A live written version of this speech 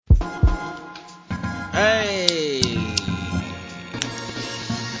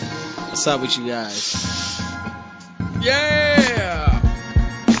What's up with you guys? Yeah!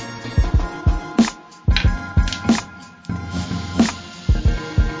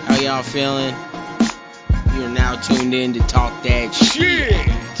 How y'all feeling? You're now tuned in to Talk That Shit.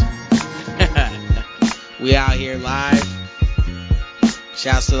 We out here live.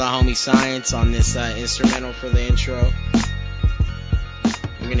 Shouts to the homie Science on this instrumental for the intro.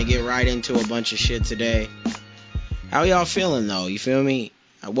 We're gonna get right into a bunch of shit today. How y'all feeling though? You feel me?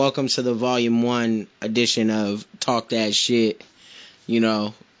 Welcome to the Vol.1 edition of Talk That Shit. You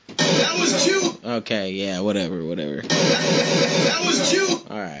know. That was cute. Okay, yeah, whatever. That was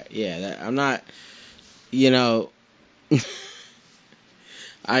cute. Alright, yeah, I'm not, you know,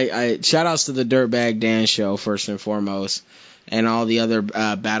 I shout outs to the Dirtbag Dan show first and foremost, and all the other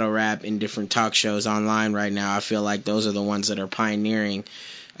battle rap and different talk shows online right now. I feel like those are the ones that are pioneering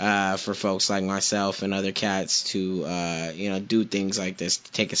for folks like myself and other cats to, do things like this,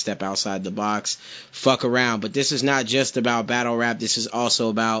 to take a step outside the box, fuck around. But this is not just about battle rap. This is also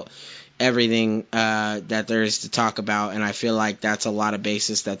about everything that there is to talk about, and I feel like that's a lot of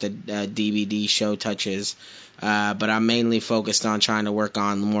basis that the DVD show touches. But I'm mainly focused on trying to work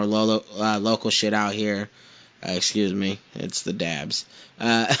on more local shit out here. Excuse me, it's the dabs.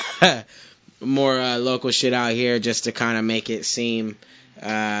 More local shit out here just to kind of make it seem,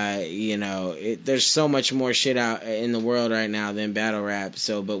 there's so much more shit out in the world right now than battle rap.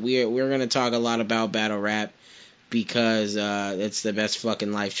 So, but we're gonna talk a lot about battle rap because it's the best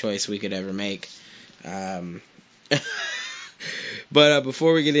fucking life choice we could ever make. But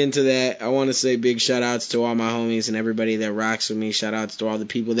before we get into that, I want to say big shout outs to all my homies and everybody that rocks with me. Shout outs to all the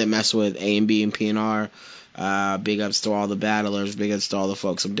people that mess with A&B and P&R. Big ups to all the battlers. Big ups to all the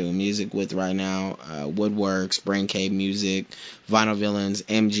folks I'm doing music with right now. Woodworks, Brain Cave Music, Vinyl Villains,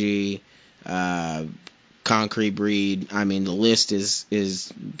 MG, Concrete Breed. I mean, the list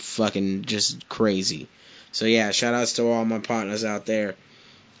is fucking just crazy. So yeah, shout outs to all my partners out there.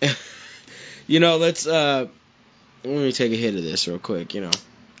 Let me take a hit of this real quick,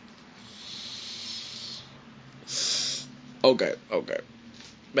 Okay.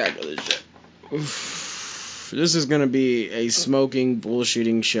 Back to this shit. This is gonna be a smoking,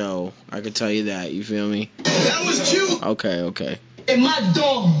 bullshitting show. I can tell you that. You feel me? That was cute. Okay. And my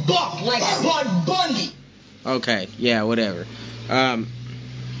dog barked like Bud Bundy. Okay, yeah, whatever.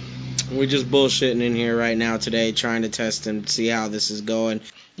 We're just bullshitting in here right now today, trying to test and see how this is going.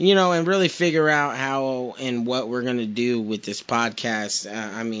 And really figure out how and what we're going to do with this podcast.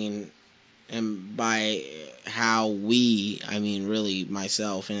 And by how I mean really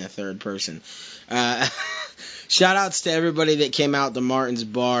myself in a third person. Shout outs to everybody that came out to Martin's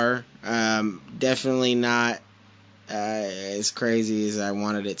Bar. Definitely not as crazy as I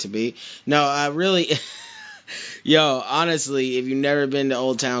wanted it to be. No, really... Yo, honestly, if you've never been to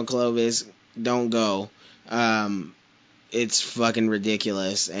Old Town Clovis, don't go. It's fucking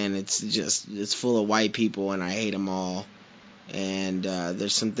ridiculous, and it's full of white people, and I hate them all. And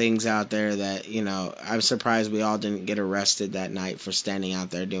there's some things out there that, I'm surprised we all didn't get arrested that night for standing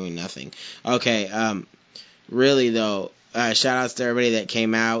out there doing nothing. Okay, really though, shout outs to everybody that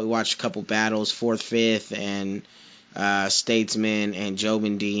came out. We watched a couple battles, 4th, 5th, and Statesman, and Job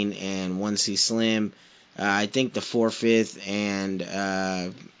and Dean, and 1C Slim. I think the 4th, 5th,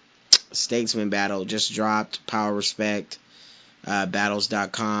 and Statesman battle just dropped. Power Respect,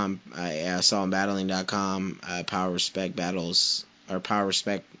 battles.com. I saw on battling.com. Power Respect battles, or Power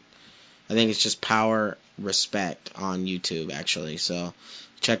Respect. I think it's just Power Respect on YouTube, actually. So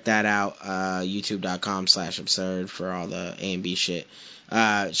check that out. YouTube.com/absurd for all the A&B shit.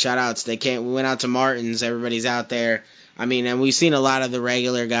 Shout outs. We went out to Martin's. Everybody's out there. I mean, and we've seen a lot of the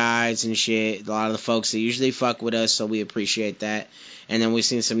regular guys and shit, a lot of the folks that usually fuck with us, so we appreciate that. And then we've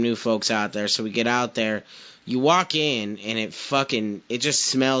seen some new folks out there, so we get out there, you walk in, and it just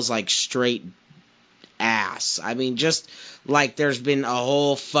smells like straight ass. I mean, just like there's been a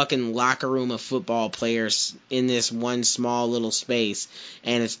whole fucking locker room of football players in this one small little space,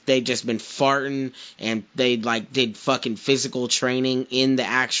 and they've just been farting, and they did fucking physical training in the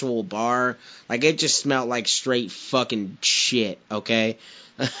actual bar. Like, it just smelled like straight fucking shit, okay?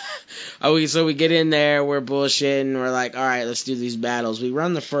 So we get in there, we're bullshitting, we're like, alright, let's do these battles. We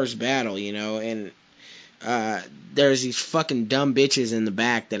run the first battle, and there's these fucking dumb bitches in the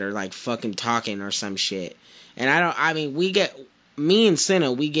back that are like fucking talking or some shit. And me and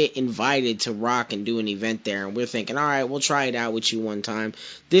Senna, we get invited to rock and do an event there, and we're thinking, alright, we'll try it out with you one time.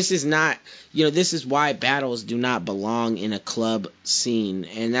 This is not, this is why battles do not belong in a club scene.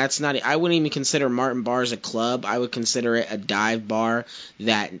 And that's not, I wouldn't even consider Martin Bars a club. I would consider it a dive bar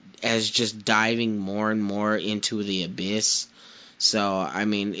that is just diving more and more into the abyss. So I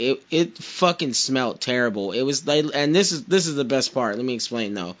mean, it fucking smelled terrible. It was like, and this is the best part. Let me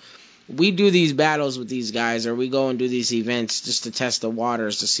explain though. We do these battles with these guys, or we go and do these events just to test the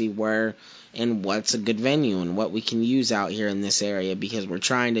waters to see where and what's a good venue and what we can use out here in this area, because we're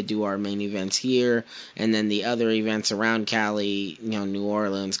trying to do our main events here and then the other events around Cali, New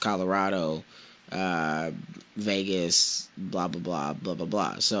Orleans, Colorado, Vegas, blah blah blah blah blah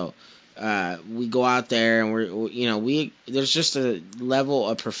blah. So we go out there and we there's just a level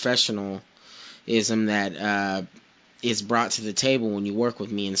of professionalism that is brought to the table when you work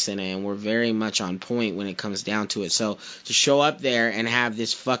with me and Senna, and we're very much on point when it comes down to it. So to show up there and have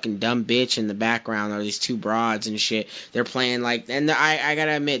this fucking dumb bitch in the background, or these two broads and shit, they're playing like, and I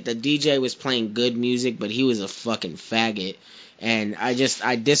gotta admit, the DJ was playing good music, but he was a fucking faggot. And I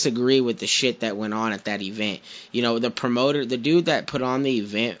disagree with the shit that went on at that event. The promoter, the dude that put on the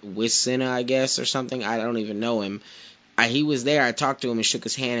event with Senna, I guess, or something, I don't even know him. He was there. I talked to him and shook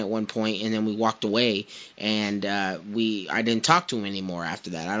his hand at one point, and then we walked away, and I didn't talk to him anymore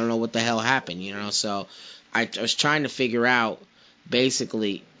after that. I don't know what the hell happened, So I was trying to figure out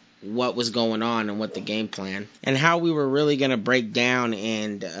basically what was going on and what the game plan and how we were really going to break down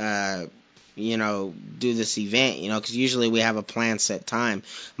and do this event, because usually we have a plan set time.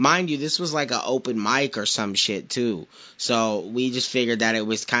 Mind you, this was like an open mic or some shit too. So we just figured that it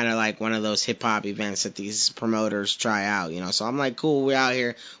was kind of like one of those hip hop events that these promoters try out, So I'm like, cool, we're out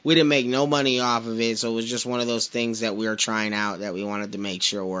here. We didn't make no money off of it, so it was just one of those things that we were trying out that we wanted to make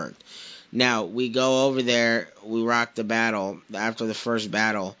sure worked. Now, we go over there, we rock the battle. After the first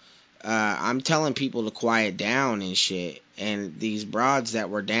battle, I'm telling people to quiet down and shit. And these broads that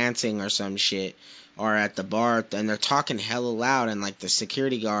were dancing or some shit are at the bar, and they're talking hella loud, and like the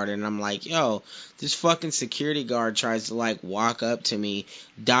security guard, and I'm like, yo, this fucking security guard tries to like walk up to me,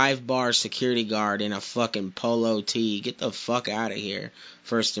 dive bar security guard in a fucking polo tee, get the fuck out of here,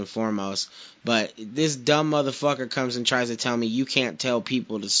 first and foremost. But this dumb motherfucker comes and tries to tell me you can't tell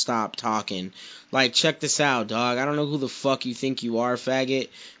people to stop talking. Like, check this out, dog. I don't know who the fuck you think you are, faggot,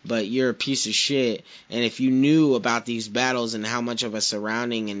 but you're a piece of shit. And if you knew about these battles and how much of a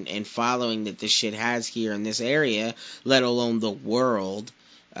surrounding and following that this shit has here in this area, let alone the world,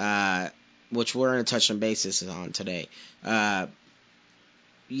 which we're in a touch and basis on today,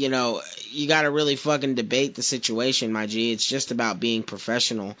 you gotta really fucking debate the situation, my G. It's just about being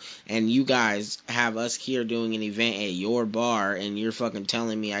professional, and you guys have us here doing an event at your bar, and you're fucking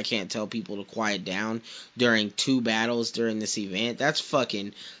telling me I can't tell people to quiet down during two battles during this event? That's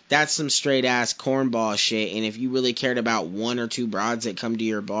some straight ass cornball shit, and if you really cared about one or two broads that come to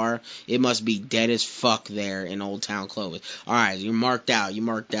your bar, it must be dead as fuck there in Old Town Clovis. Alright, you're marked out.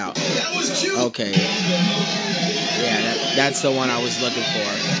 That was cute. Okay. Yeah, that's the one I was looking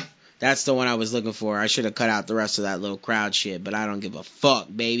for. That's the one I was looking for. I should have cut out the rest of that little crowd shit, but I don't give a fuck,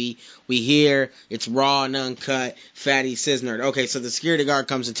 baby. We here. It's raw and uncut. Fatty Cisnerd. Okay, so the security guard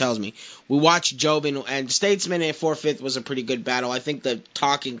comes and tells me. We watched Jobin, and Statesman at 4/5 was a pretty good battle. I think the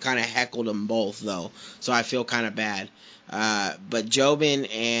talking kind of heckled them both, though, so I feel kind of bad. But Jobin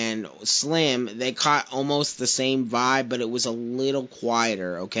and Slim, they caught almost the same vibe, but it was a little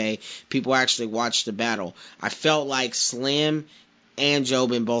quieter, okay? People actually watched the battle. I felt like Slim and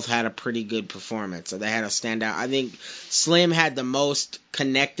Jobin both had a pretty good performance, so they had a standout. I think Slim had the most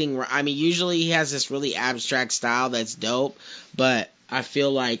connecting. I mean, usually he has this really abstract style that's dope, but I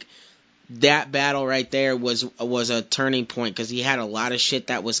feel like that battle right there was a turning point, because he had a lot of shit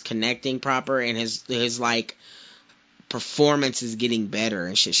that was connecting proper, and his like performance is getting better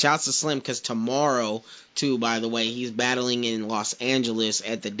and shit. Shouts to Slim, because tomorrow too, by the way, he's battling in Los Angeles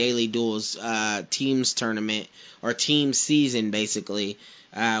at the Daily Duels teams tournament, or team season basically,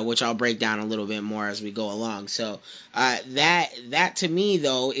 which I'll break down a little bit more as we go along. So that to me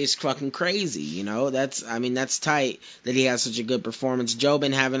though is fucking crazy, that's tight that he has such a good performance.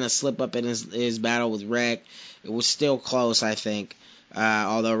 Jobin having a slip up in his battle with Rec, it was still close, I think.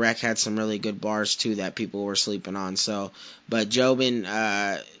 Although Rec had some really good bars too that people were sleeping on. But Jobin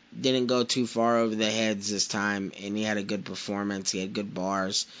didn't go too far over the heads this time, and he had a good performance. He had good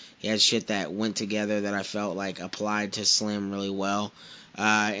bars. He had shit that went together that I felt like applied to Slim really well.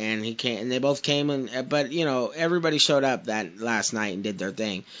 And they both came in, but everybody showed up that last night and did their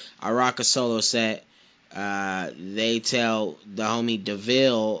thing. I rock a solo set. They tell the homie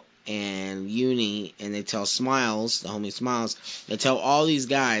DeVille and Uni, and they tell Smiles, the homie Smiles, they tell all these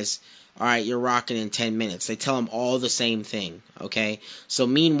guys, alright, you're rocking in 10 minutes. They tell them all the same thing, okay? So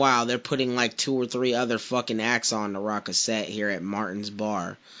meanwhile, they're putting like 2 or 3 other fucking acts on to rock a set here at Martin's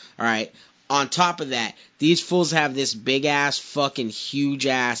Bar. Alright, On top of that, these fools have this big ass fucking huge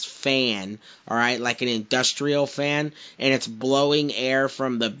ass fan, alright, like an industrial fan, and it's blowing air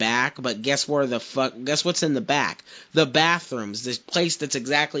from the back, but guess what's in the back? The bathrooms, this place that's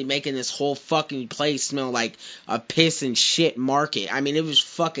exactly making this whole fucking place smell like a piss and shit market. I mean, it was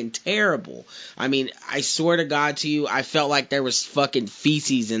fucking terrible. I mean, I swear to God to you, I felt like there was fucking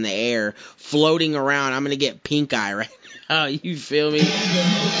feces in the air floating around. I'm gonna get pink eye right now, you feel me?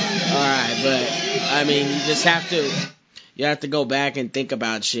 Alright, but I mean, you have to go back and think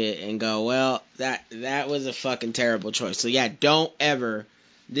about shit and go, well, that was a fucking terrible choice. So yeah, don't ever,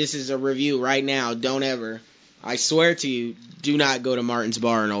 this is a review right now, don't ever, I swear to you, do not go to Martin's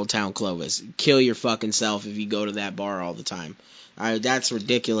Bar in Old Town Clovis. Kill your fucking self if you go to that bar all the time. That's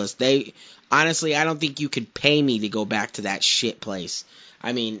ridiculous. Honestly, I don't think you could pay me to go back to that shit place.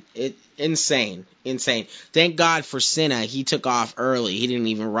 I mean, insane. Thank God for Senna. He took off early. He didn't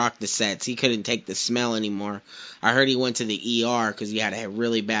even rock the sets. He couldn't take the smell anymore. I heard he went to the ER because he had a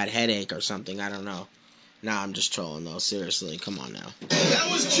really bad headache or something. I don't know. Nah, I'm just trolling though. Seriously, come on now. That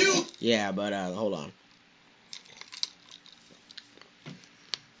was cute. Yeah, but hold on.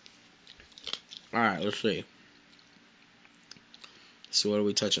 All right, let's see. So what are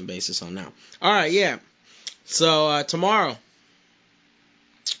we touching bases on now? All right, yeah. So tomorrow,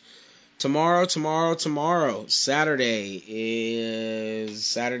 Saturday is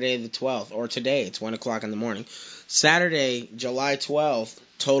Saturday the 12th, or today, it's 1 o'clock in the morning. Saturday, July 12th,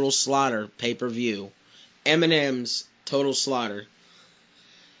 Total Slaughter pay-per-view. Eminem's Total Slaughter.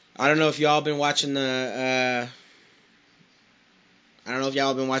 I don't know if y'all been watching the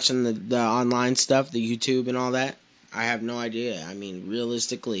online stuff, the YouTube and all that. I have no idea. I mean,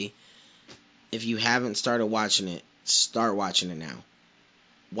 realistically, if you haven't started watching it, start watching it now.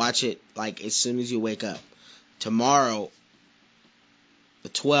 Watch it like as soon as you wake up. Tomorrow, the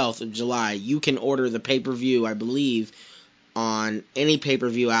 12th of July, you can order the pay-per-view, I believe, on any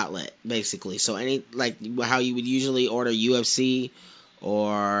pay-per-view outlet, basically. So any, like how you would usually order UFC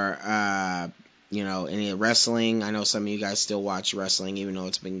or any wrestling. I know some of you guys still watch wrestling, even though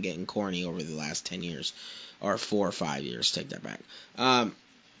it's been getting corny over the last 10 years or 4 or 5 years. Take that back.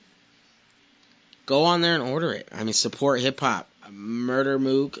 Go on there and order it. I mean, support hip hop. Murder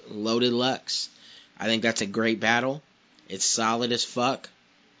Mook, Loaded Lux. I think that's a great battle. It's solid as fuck.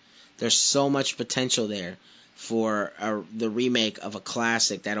 There's so much potential there for the remake of a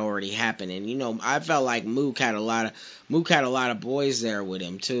classic that already happened. And I felt like Mook had a lot of boys there with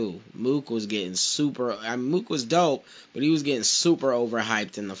him too. Mook was getting Mook was dope, but he was getting super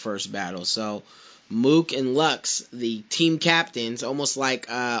overhyped in the first battle. So Mook and Lux, the team captains, almost like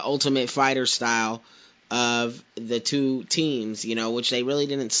Ultimate Fighter style of the two teams, which they really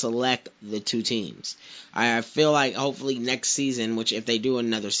didn't select the two teams. I feel like hopefully next season, which if they do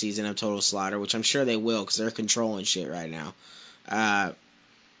another season of Total Slaughter, which I'm sure they will because they're controlling shit right now, I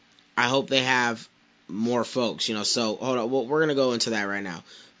hope they have more folks, So hold on, we're going to go into that right now.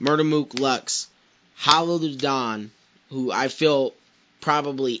 Murder Mook, Lux, Hollow the Dawn, who I feel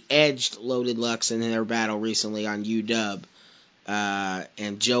probably edged Loaded Lux in their battle recently on UW.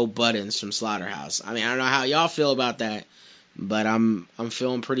 And Joe Buttons from Slaughterhouse. I mean, I don't know how y'all feel about that, but I'm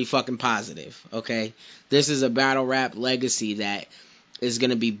feeling pretty fucking positive, okay? This is a battle rap legacy that is going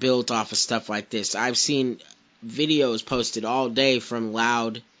to be built off of stuff like this. I've seen videos posted all day from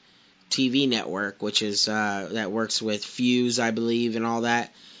Loud TV Network, which is that works with Fuse, I believe, and all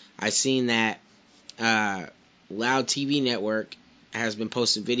that. I've seen that Loud TV Network has been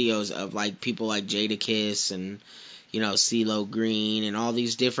posting videos of like people like Jadakiss and CeeLo Green and all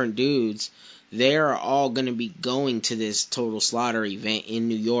these different dudes. They are all going to be going to this Total Slaughter event in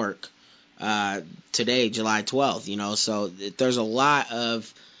New York today, July 12th, so there's a lot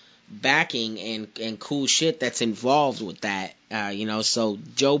of backing and cool shit that's involved with that, so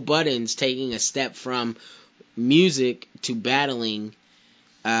Joe Budden's taking a step from music to battling.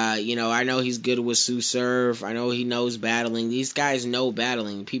 I know he's good with Sue Surf. I know he knows battling. These guys know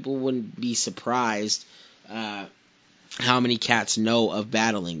battling. People wouldn't be surprised how many cats know of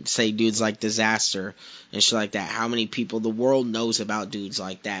battling. Say dudes like Disaster and shit like that. How many people the world knows about dudes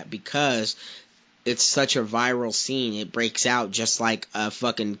like that because it's such a viral scene. It breaks out just like a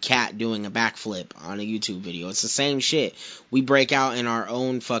fucking cat doing a backflip on a YouTube video. It's the same shit. We break out in our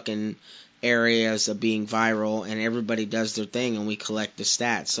own fucking areas of being viral and everybody does their thing and we collect the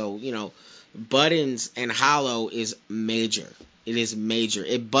stats. So, Buttons and Hollow is major. It is major.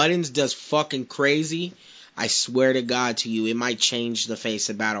 If Buttons does fucking crazy, I swear to God to you, it might change the face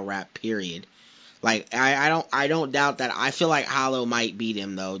of battle rap, period. Like, I don't doubt that. I feel like Hollow might beat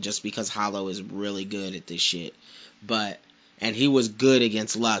him, though, just because Hollow is really good at this shit. and he was good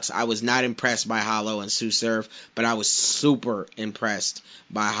against Lux. I was not impressed by Hollow and Sue Surf, but I was super impressed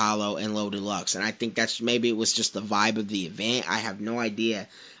by Hollow and Loaded Lux. And I think that's maybe it was just the vibe of the event. I have no idea.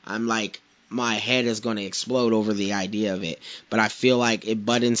 I'm like, my head is going to explode over the idea of it. But I feel like if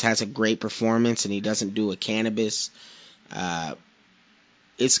Buttons has a great performance and he doesn't do a cannabis,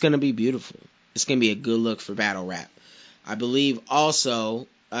 it's going to be beautiful. It's going to be a good look for battle rap. I believe also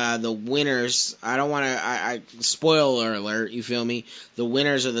the winners, I don't want to, spoiler alert, you feel me? The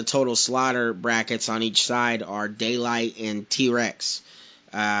winners of the Total Slaughter brackets on each side are Daylight and T-Rex.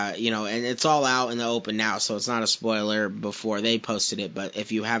 And it's all out in the open now, so it's not a spoiler before they posted it, but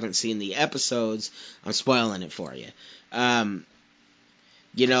if you haven't seen the episodes, I'm spoiling it for you. That's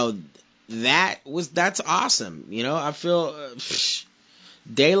awesome. I feel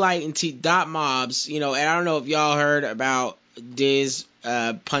Daylight and Dot Mobs, and I don't know if y'all heard about Diz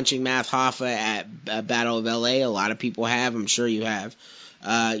punching Math Hoffa at Battle of LA. A lot of people have. I'm sure you have.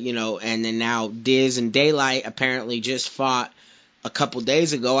 And then now Diz and Daylight apparently just fought a couple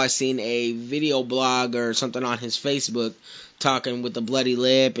days ago. I seen a video blog or something on his Facebook talking with the bloody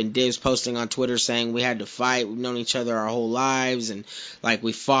lip, and Diz posting on Twitter saying we had to fight. We've known each other our whole lives, and like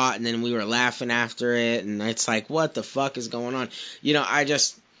we fought, and then we were laughing after it, and it's like, what the fuck is going on?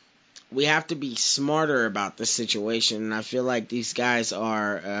 We have to be smarter about this situation, and I feel like these guys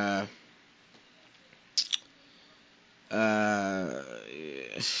are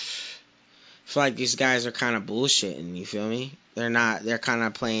I feel like these guys are kind of bullshitting, you feel me? They're kind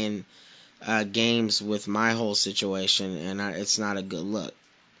of playing games with my whole situation, and it's not a good look.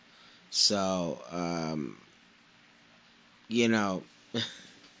 So,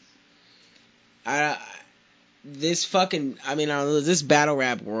 this battle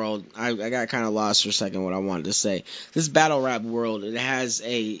rap world, I got kind of lost for a second what I wanted to say. This battle rap world, it has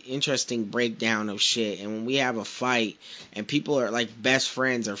a interesting breakdown of shit, and when we have a fight, and people are like best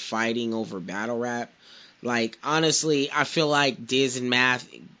friends are fighting over battle rap, like, honestly, I feel like Diz and Math,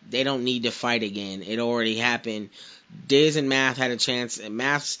 they don't need to fight again. It already happened. Diz and Math had a chance, and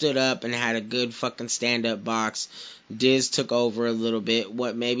Math stood up and had a good fucking stand-up box. Diz took over a little bit.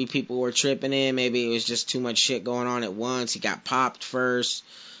 What maybe people were tripping in, maybe it was just too much shit going on at once. He got popped first.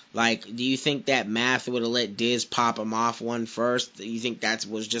 Like, do you think that Math would have let Diz pop him off one first? Do you think that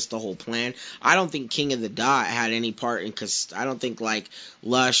was just the whole plan? I don't think King of the Dot had any part in, because I don't think, like,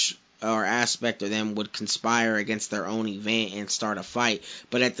 Lush or Aspect of them would conspire against their own event and start a fight.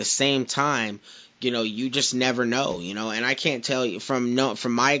 But at the same time, you just never know, and I can't tell you from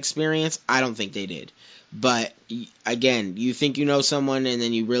my experience, I don't think they did. But again, you think you know someone and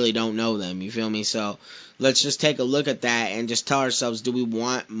then you really don't know them, you feel me? So let's just take a look at that and just tell ourselves, do we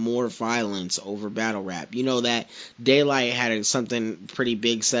want more violence over battle rap? You know that Daylight had something pretty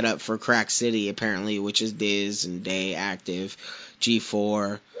big set up for Crack City, apparently, which is Diz and Day Active,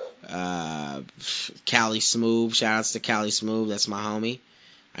 G4, Cali Smooth. Shout outs to Cali Smooth, that's my homie.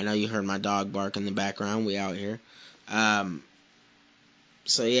 I know you heard my dog bark in the background. We out here.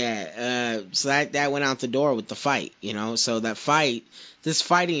 So that went out the door with the fight, So this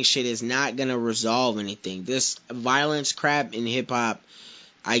fighting shit is not gonna resolve anything. This violence crap in hip hop,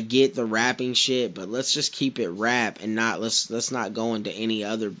 I get the rapping shit, but let's just keep it rap and let's not go into any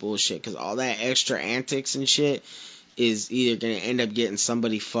other bullshit, because all that extra antics and shit is either gonna end up getting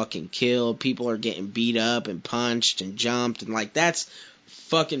somebody fucking killed. People are getting beat up and punched and jumped, and like, that's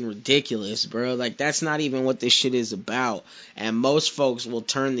fucking ridiculous, bro. Like, that's not even what this shit is about. And most folks will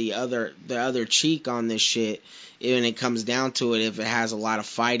turn the other cheek on this shit when it comes down to it, if it has a lot of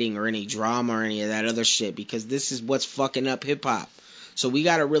fighting or any drama or any of that other shit, because this is what's fucking up hip hop. So we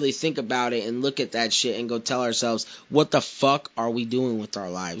gotta really think about it and look at that shit and go tell ourselves, what the fuck are we doing with our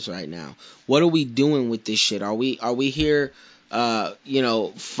lives right now? What are we doing with this shit? Are we here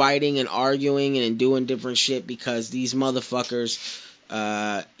fighting and arguing and doing different shit because these motherfuckers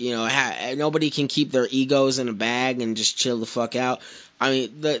nobody can keep their egos in a bag and just chill the fuck out? I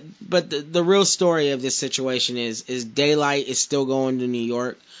mean, the real story of this situation is Daylight is still going to New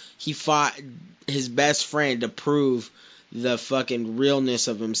York. He fought his best friend to prove the fucking realness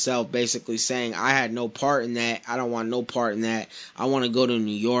of himself, basically saying, I had no part in that. I don't want no part in that. I want to go to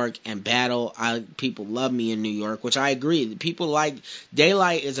New York and battle. People love me in New York, which I agree. People like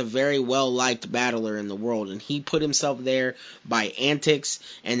Daylight is a very well liked battler in the world, and he put himself there by antics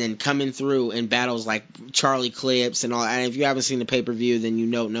and then coming through in battles like Charlie Clips and all. And if you haven't seen the pay-per-view, then you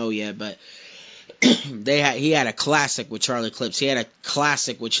don't know yet, but he had a classic with Charlie Clips. He had a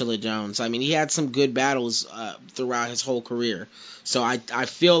classic with Chilla Jones. I mean, he had some good battles throughout his whole career. So I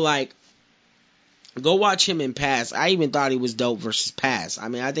feel like, go watch him in Pass. I even thought he was dope versus Pass. I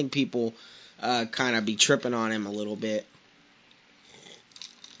mean, I think people kind of be tripping on him a little bit.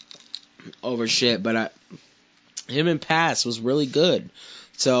 over shit, but him and Pass was really good.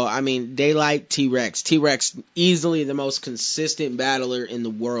 So, I mean, they like T-Rex. T-Rex, easily the most consistent battler in the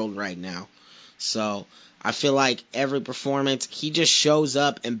world right now. So, I feel like every performance, he just shows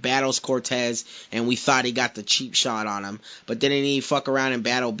up and battles Cortez, and we thought he got the cheap shot on him. But then he fuck around and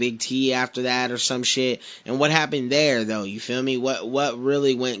battle Big T after that or some shit. And what happened there, though? You feel me? What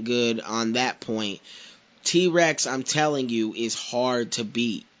really went good on that point? T-Rex, I'm telling you, is hard to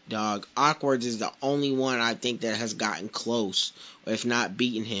beat, dog. Awkwards is the only one I think that has gotten close, if not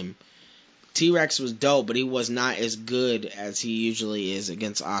beaten him. T-Rex was dope, but he was not as good as he usually is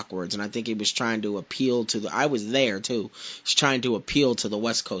against Awkwards, and I think he was trying to appeal to I was there, too. He was trying to appeal to the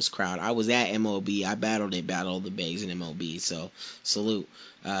West Coast crowd. I was at MOB. I battled Battle of the Bays in MOB, so salute.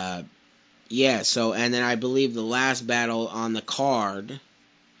 Yeah, so, and then I believe the last battle on the card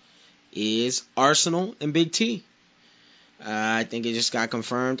is Arsenal and Big T. I think it just got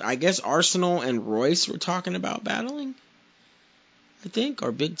confirmed. I guess Arsenal and Royce were talking about battling, I think,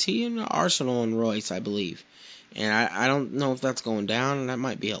 or Big T and Arsenal and Royce, I believe. And I don't know if that's going down, and that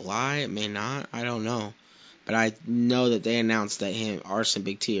might be a lie. It may not. I don't know. But I know that they announced that Ars and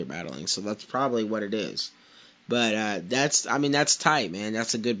Big T are battling, so that's probably what it is. But that's tight, man.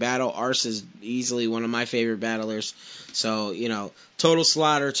 That's a good battle. Ars is easily one of my favorite battlers. So, Total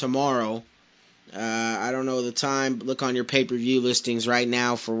Slaughter tomorrow. I don't know the time. Look on your pay-per-view listings right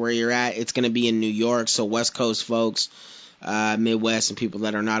now for where you're at. It's going to be in New York, so West Coast folks, Midwest, and people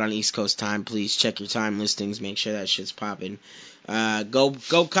that are not on East Coast time, please check your time listings. Make sure that shit's popping.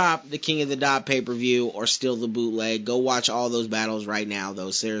 Go cop the King of the Dot pay-per-view or steal the bootleg. Go watch all those battles right now,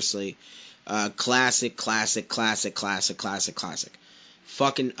 though. Seriously. Classic.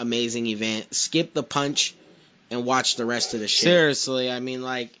 Fucking amazing event. Skip the punch and watch the rest of the shit. Seriously, I mean,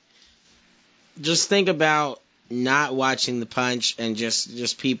 like, just think about not watching the punch and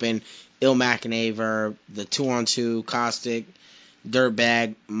just peeping Ilmac and Aver, the 2-on-2, Caustic,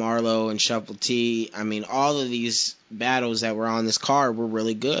 Dirtbag, Marlowe, and Shuffle T. I mean, all of these battles that were on this card were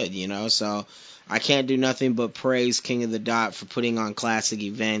really good, so I can't do nothing but praise King of the Dot for putting on classic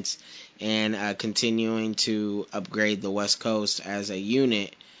events and continuing to upgrade the West Coast as a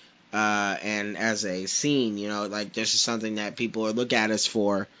unit and as a scene. Like, this is something that people look at us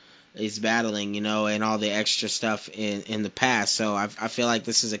for, is battling, and all the extra stuff in the past. So I feel like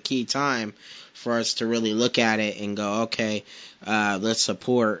this is a key time for us to really look at it and go, okay, let's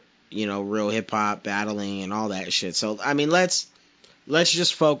support, real hip hop battling and all that shit. So, I mean, let's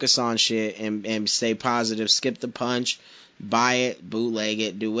just focus on shit and stay positive. Skip the punch, buy it, bootleg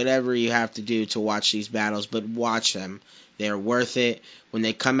it, do whatever you have to do to watch these battles, but watch them. They're worth it. When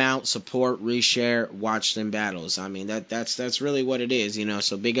they come out, support, reshare, watch them battles. I mean, that's really what it is,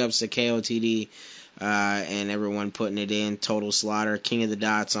 So big ups to KOTD and everyone putting it in. Total Slaughter, King of the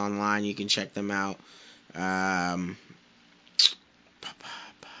Dots online. You can check them out.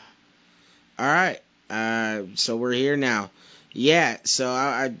 All right. So we're here now. Yeah, so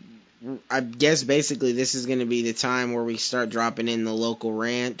I guess basically this is going to be the time where we start dropping in the local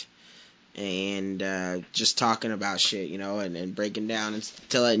rant and just talking about shit, and breaking down and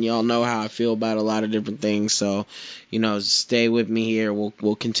letting y'all know how I feel about a lot of different things. So, stay with me here.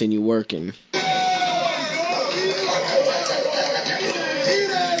 We'll continue working. And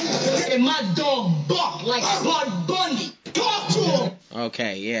my dog buck like Bud Bundy. Talk to him.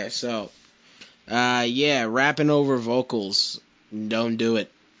 Okay, yeah. So, rapping over vocals, don't do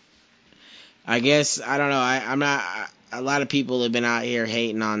it. I guess I don't know. I'm not. A lot of people have been out here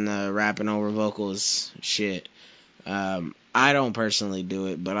hating on the rapping over vocals shit. I don't personally do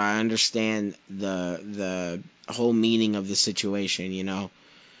it, but I understand the whole meaning of the situation,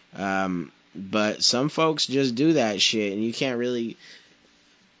 But some folks just do that shit, and you can't really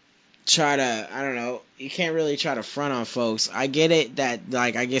try to, I don't know, you can't really try to front on folks. I get it that,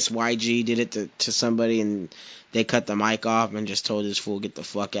 like, I guess YG did it to somebody and they cut the mic off and just told this fool get the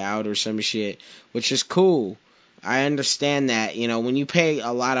fuck out or some shit, which is cool. I understand that, when you pay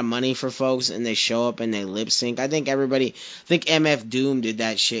a lot of money for folks and they show up and they lip sync. I think MF Doom did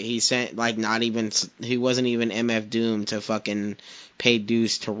that shit. He sent, like, he wasn't even MF Doom to fucking pay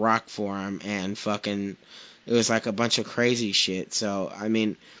dues to rock for him, and fucking, it was like a bunch of crazy shit. So, I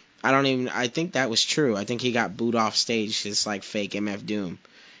mean, I think that was true. I think he got booed off stage, just like fake MF Doom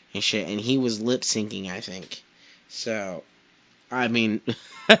and shit, and he was lip syncing, I think. So, I mean,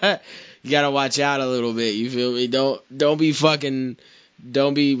 you gotta watch out a little bit, you feel me? Don't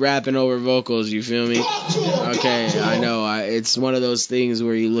be rapping over vocals, you feel me? Okay, I know, it's one of those things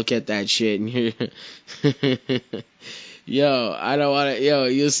where you look at that shit and you're, I don't wanna,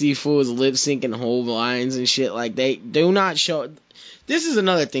 you'll see fools lip syncing whole lines and shit, like, they do not show, this is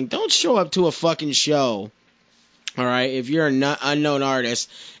another thing. Don't show up to a fucking show, all right, if you're an unknown artist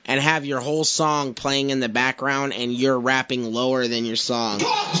and have your whole song playing in the background and you're rapping lower than your song.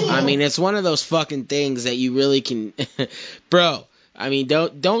 I mean, it's one of those fucking things that you really can, bro. I mean,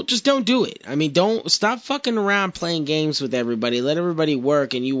 don't do it. I mean, don't stop fucking around playing games with everybody. Let everybody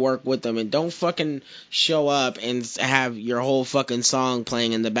work and you work with them, and don't fucking show up and have your whole fucking song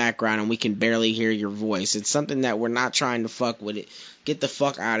playing in the background and we can barely hear your voice. It's something that we're not trying to fuck with it. Get the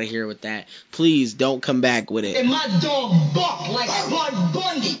fuck out of here with that. Please don't come back with it. And my dog bark like Bud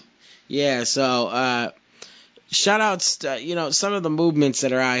Bundy. Yeah, so shout outs to, some of the movements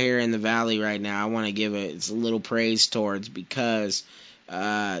that are out here in the valley right now. I want to give it's a little praise towards, because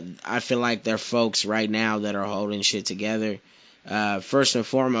I feel like they're folks right now that are holding shit together. First and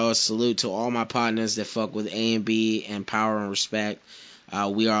foremost, salute to all my partners that fuck with A&B and Power and Respect.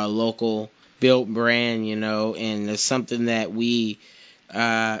 We are a local built brand, and it's something that we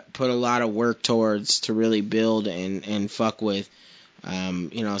put a lot of work towards to really build and fuck with.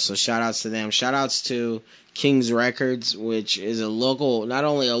 So shout outs to them. Shout outs to King's Records, which is not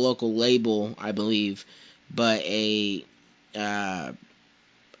only a local label, I believe, but a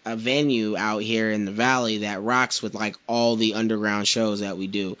venue out here in the valley that rocks with like all the underground shows that we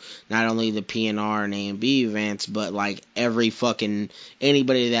do. Not only the PNR and A&B events, but like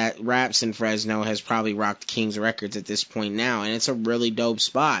anybody that raps in Fresno has probably rocked King's Records at this point now, and it's a really dope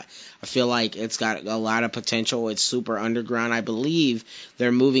spot. I feel like it's got a lot of potential. It's super underground. I believe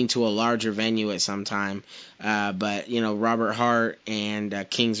they're moving to a larger venue at some time. But Robert Hart and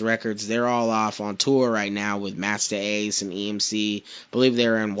King's Records, they're all off on tour right now with Master Ace and EMC. I believe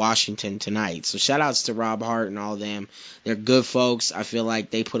they're in Washington tonight. So shout outs to Rob Hart and all them. They're good folks. I feel like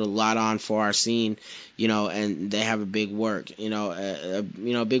they put a lot on for our scene, and they have a big work, a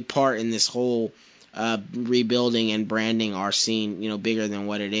big part in this whole rebuilding and branding our scene, bigger than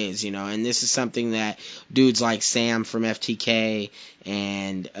what it is, and this is something that dudes like Sam from FTK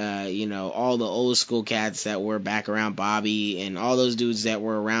and, all the old school cats that were back around, Bobby and all those dudes that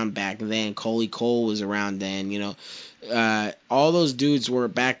were around back then. Coley Cole was around then, all those dudes were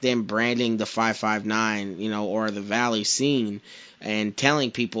back then branding the 559, or the Valley scene, and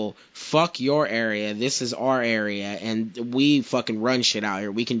telling people, fuck your area, this is our area, and we fucking run shit out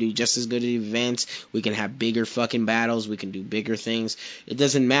here. We can do just as good events, we can have bigger fucking battles, we can do bigger things. It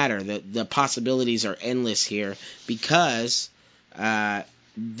doesn't matter. The possibilities are endless here, because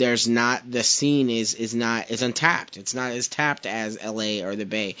the scene is untapped. It's not as tapped as LA or the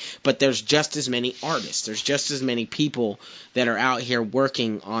Bay, but there's just as many artists. There's just as many people that are out here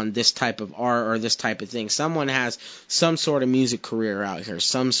working on this type of art or this type of thing. Someone has some sort of music career out here,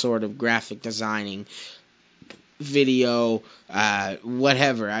 some sort of graphic designing, video,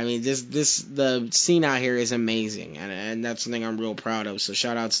 whatever. I mean, the scene out here is amazing, and that's something I'm real proud of. So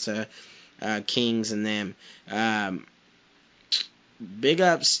shout outs to Kings and them. Big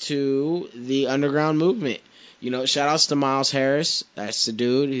ups to the underground movement. Shout outs to Miles Harris. That's the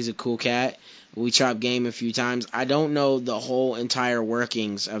dude. He's a cool cat. We chopped game a few times. I don't know the whole entire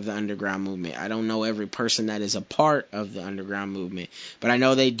workings of the underground movement. I don't know every person that is a part of the underground movement. But I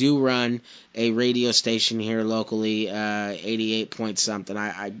know they do run a radio station here locally, 88 point something.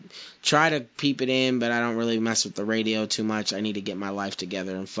 I try to peep it in, but I don't really mess with the radio too much. I need to get my life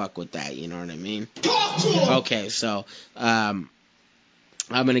together and fuck with that. You know what I mean? Okay, so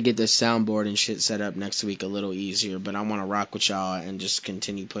I'm going to get this soundboard and shit set up next week a little easier, but I want to rock with y'all and just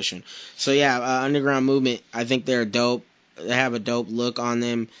continue pushing. So yeah, Underground Movement, I think they're dope. They have a dope look on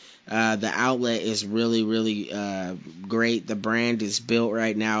them. The outlet is really, really great. The brand is built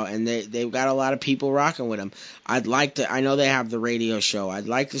right now, and they've got a lot of people rocking with them. I know they have the radio show. I'd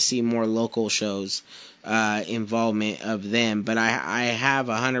like to see more local shows involvement of them, but I have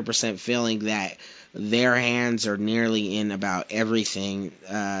 100% feeling that their hands are nearly in about everything,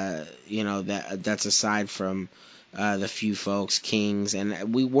 that's aside from the few folks, Kings,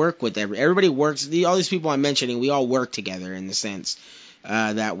 and we work with everybody works, all these people I'm mentioning, we all work together in the sense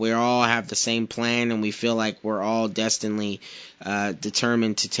that we all have the same plan, and we feel like we're all destinedly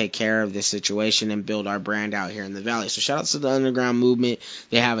determined to take care of this situation and build our brand out here in the Valley. So shout out to the underground movement.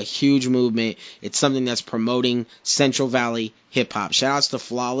 They have a huge movement. It's something that's promoting Central Valley hip hop. Shout outs to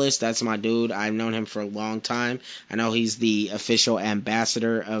Flawless. That's my dude. I've known him for a long time. I know he's the official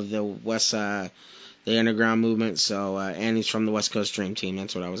ambassador of the the underground movement. So, and he's from the West Coast Dream Team.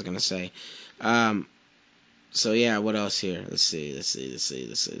 That's what I was going to say. So yeah, what else here? Let's see.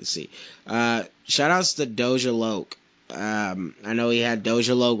 Shout outs to Doja Loke. I know he had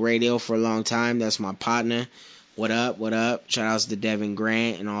Doja Loke Radio for a long time. That's my partner. What up? Shout outs to Devin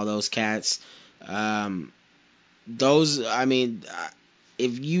Grant and all those cats. those, I mean,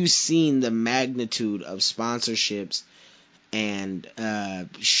 if you've seen the magnitude of sponsorships and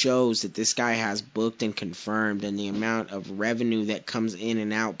shows that this guy has booked and confirmed, and the amount of revenue that comes in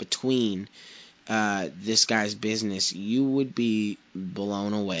and out between this guy's business, you would be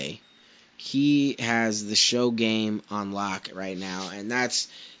blown away. He has the show game on lock right now, and that's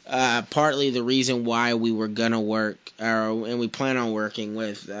partly the reason why we were gonna work, and we plan on working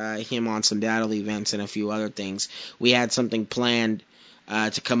with him on some battle events and a few other things. We had something planned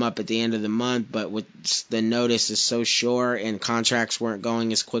to come up at the end of the month, but with the notice is so short and contracts weren't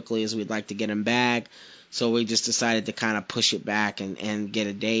going as quickly as we'd like to get them back, so we just decided to kind of push it back and get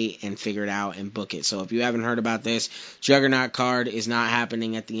a date and figure it out and book it. So if you haven't heard about this, Juggernaut card is not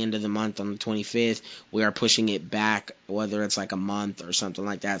happening at the end of the month on the 25th. We are pushing it back, whether it's like a month or something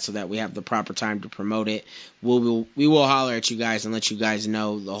like that, so that we have the proper time to promote it. We will holler at you guys and let you guys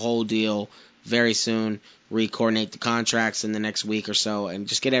know the whole deal very soon. Re-coordinate the contracts in the next week or so and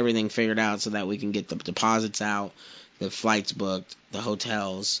just get everything figured out so that we can get the deposits out, the flights booked, the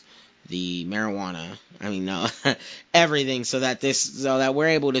hotels, the marijuana, everything, so that we're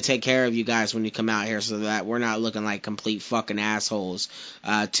able to take care of you guys when you come out here, so that we're not looking like complete fucking assholes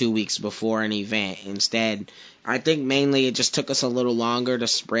 2 weeks before an event. Instead, I think mainly it just took us a little longer to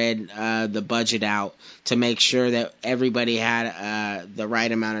spread the budget out to make sure that everybody had the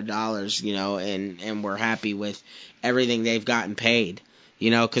right amount of dollars, and we're happy with everything they've gotten paid.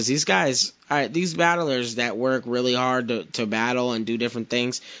 Because these guys, these battlers that work really hard to battle and do different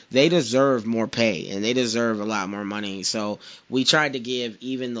things, they deserve more pay and they deserve a lot more money. So we tried to give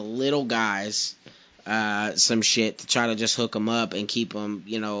even the little guys some shit to try to just hook them up and keep them,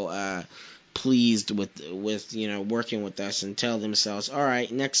 pleased with working with us, and tell themselves, all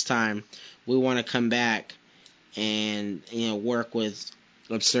right, next time we want to come back and work with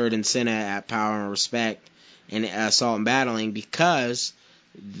Absurd and Senna at Power and Respect and Assault and Battling, because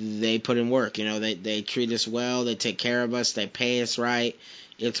they put in work. They treat us well, they take care of us, they pay us right.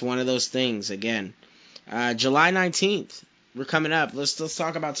 It's one of those things. Again, July 19th, we're coming up. Let's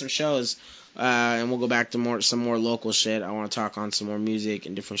talk about some shows, and we'll go back to some more local shit. I want to talk on some more music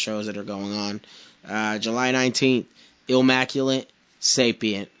and different shows that are going on. July 19th, Immaculate,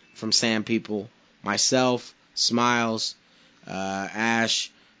 Sapient from Sand People, myself, Smiles, Ash,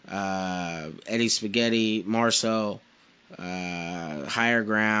 Eddie Spaghetti, Marceau, Higher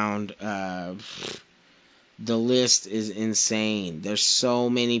Ground. The list is insane. There's so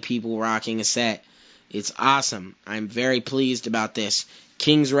many people rocking a set. It's awesome. I'm very pleased about this.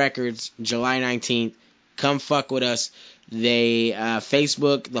 King's Records, July 19th. Come fuck with us. They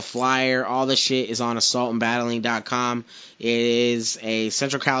Facebook, the flyer, all the shit is on assaultandbattling.com. It is a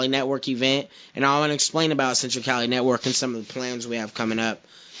Central Cali Network event, and I want to explain about Central Cali Network and some of the plans we have coming up.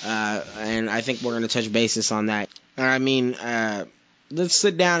 And I think we're going to touch basis on that. Let's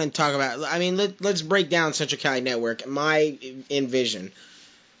sit down and talk about. Let's break down Central Cali Network. My envision.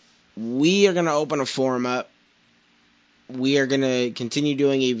 We are going to open a forum up. We are going to continue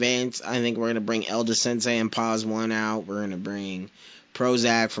doing events. I think we're going to bring Elder Sensei and Vol.1 out. We're going to bring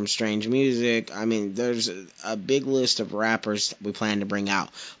Prozac from Strange Music. There's a big list of rappers we plan to bring out.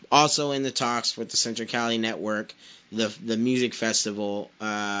 Also in the talks with the Central Cali Network, the music festival,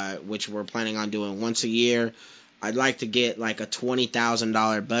 which we're planning on doing once a year. I'd like to get like a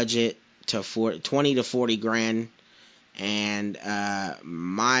 $20,000 budget to 20 to 40 grand. And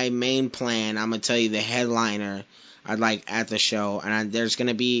my main plan, I'm going to tell you the headliner I'd like at the show. And there's going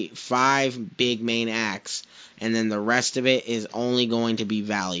to be 5 big main acts. And then the rest of it is only going to be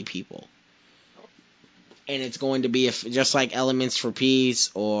Valley people. And it's going to be just like Elements for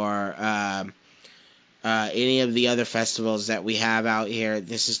Peace or any of the other festivals that we have out here.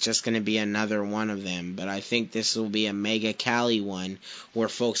 This is just going to be another one of them. But I think this will be a mega Cali one where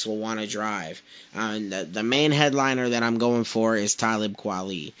folks will want to drive. The main headliner that I'm going for is Talib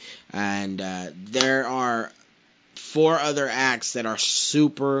Kweli. And there are 4 other acts that are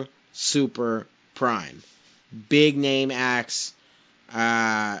super, super prime. Big name acts.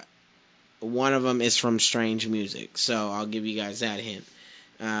 One of them is from Strange Music. So I'll give you guys that hint.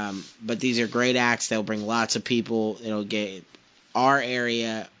 But these are great acts. They'll bring lots of people. It'll get our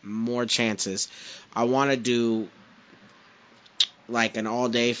area more chances. I want to do like an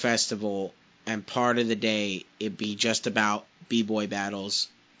all-day festival, and part of the day it be just about b-boy battles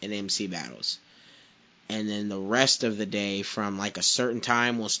and MC battles. And then the rest of the day, from like a certain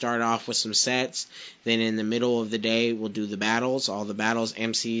time, we'll start off with some sets. Then in the middle of the day, we'll do the battles, all the battles,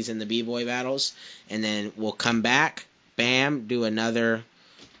 MCs, and the b-boy battles. And then we'll come back, bam, do another...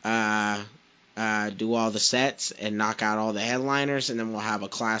 do all the sets and knock out all the headliners, and then we'll have a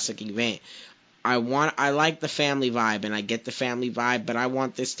classic event. I like the family vibe, and I get the family vibe, but I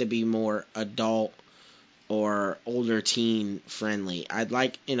want this to be more adult or older teen friendly. I'd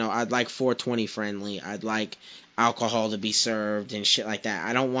like 420 friendly. I'd like alcohol to be served and shit like that.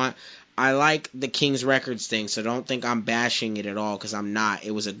 I like the King's Records thing, so don't think I'm bashing it at all, because I'm not.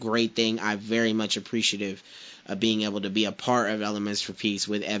 It was a great thing. I'm very much appreciative of being able to be a part of Elements for Peace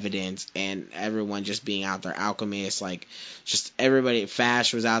with Evidence and everyone just being out there. Alchemist, like, just everybody.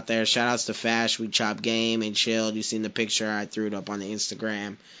 Fash was out there. Shout outs to Fash. We chopped game and chilled. You seen the picture. I threw it up on the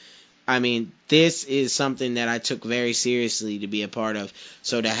Instagram. I mean, this is something that I took very seriously to be a part of.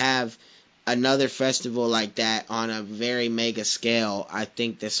 So to have another festival like that on a very mega scale, I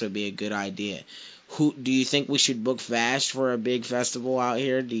think this would be a good idea. Who do you think we should book Fast for a big festival out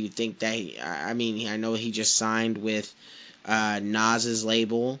here? Do you think that I know he just signed with Nas's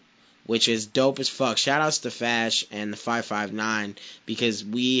label, which is dope as fuck. Shout outs to Fash and the 559, because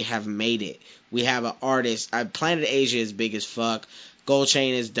we have made it. We have an artist. Planet Asia is big as fuck. Gold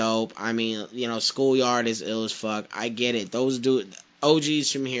Chain is dope. I mean, Schoolyard is ill as fuck. I get it. Those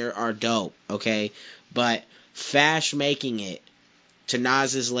OGs from here are dope, okay? But Fash making it to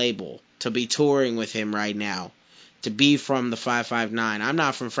Nas's label, to be touring with him right now, to be from the 559. I'm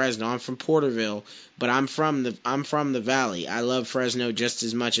not from Fresno. I'm from Porterville, but I'm from the Valley. I love Fresno just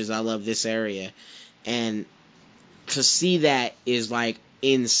as much as I love this area. And to see that is like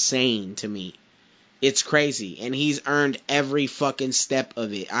insane to me. It's crazy, and he's earned every fucking step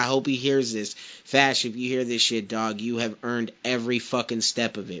of it. I hope he hears this. Fash, if you hear this shit, dog, you have earned every fucking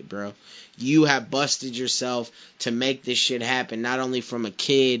step of it, bro. You have busted yourself to make this shit happen, not only from a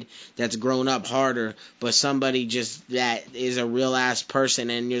kid that's grown up harder, but somebody just that is a real-ass person,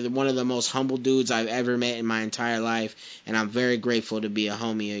 and you're one of the most humble dudes I've ever met in my entire life, and I'm very grateful to be a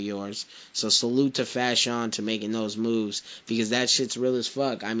homie of yours. So salute to Fashion to making those moves, because that shit's real as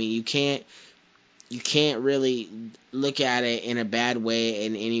fuck. I mean, you can't really look at it in a bad way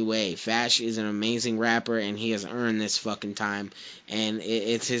in any way. Fash is an amazing rapper, and he has earned this fucking time, and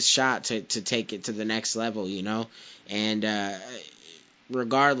it's his shot to take it to the next level, and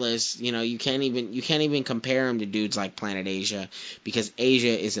regardless, you can't even compare him to dudes like Planet Asia, because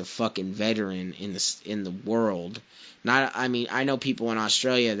Asia is a fucking veteran in the world. I know people in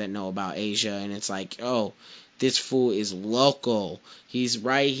Australia that know about Asia, and it's like, oh, this fool is local. He's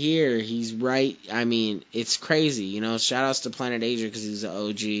right here. He's right. I mean, it's crazy, Shout outs to Planet Asia because he's an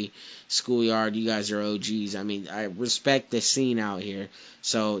OG. Schoolyard, you guys are OGs. I mean, I respect the scene out here.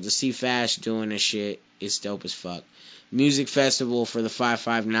 So to see Fash doing this shit is dope as fuck. Music festival for the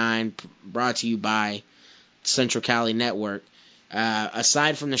 559, brought to you by Central Cali Network.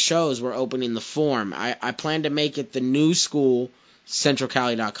 Aside from the shows, we're opening the Forum. I plan to make it the new school,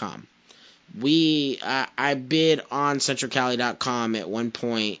 centralcali.com. I bid on centralcali.com at one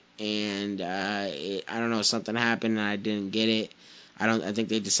point, and I don't know, something happened and I didn't get it. I think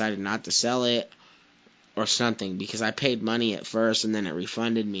they decided not to sell it or something, because I paid money at first and then it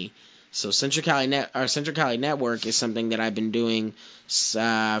refunded me. So Central Cali Network is something that I've been doing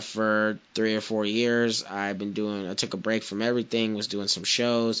for 3 or 4 years. I took a break from everything, was doing some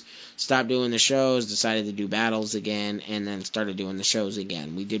shows, stopped doing the shows, decided to do battles again, and then started doing the shows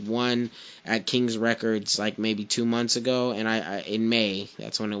again. We did one at King's Records like maybe 2 months ago, and in May,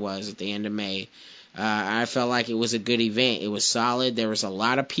 that's when it was, at the end of May. I felt like it was a good event. It was solid. There was a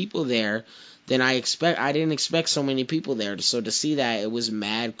lot of people there than I didn't expect so many people there. So to see that, it was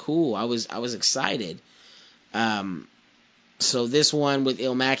mad cool. I was excited. So this one with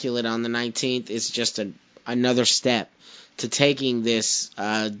Immaculate on the 19th is just another step to taking this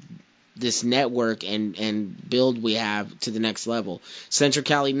network and build we have to the next level. Central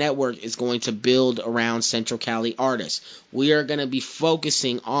Cali Network is going to build around Central Cali artists. We are going to be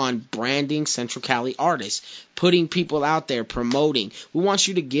focusing on branding Central Cali artists, putting people out there, promoting. We want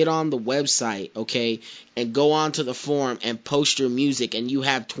you to get on the website, okay, and go on to the forum and post your music, and you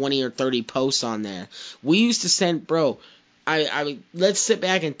have 20 or 30 posts on there. We used to send, let's sit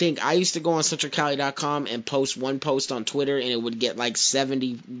back and think. I used to go on centralcali.com and post one post on Twitter, and it would get like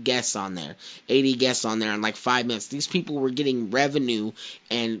 70 guests on there, 80 guests on there in like 5 minutes. These people were getting revenue,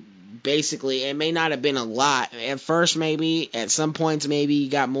 and basically it may not have been a lot at first. Maybe at some points, maybe you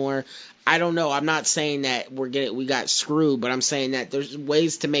got more. I don't know. I'm not saying that we got screwed, but I'm saying that there's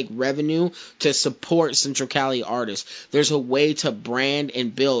ways to make revenue to support Central Cali artists. There's a way to brand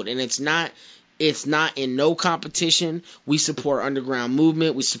and build, and it's not in no competition. We support Underground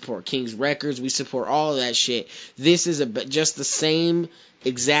Movement. We support King's Records. We support all of that shit. This is just the same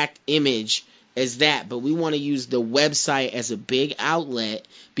exact image as that, but we want to use the website as a big outlet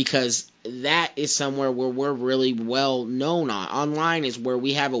because that is somewhere where we're really well known on. Online is where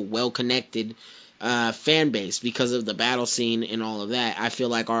we have a well connected fan base because of the battle scene and all of that. I feel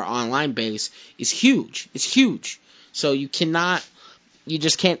like our online base is huge. It's huge. So you can't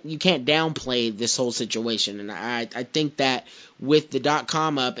downplay this whole situation. And I think that with the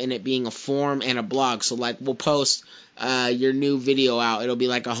 .com up and it being a forum and a blog, so like we'll post your new video out, it'll be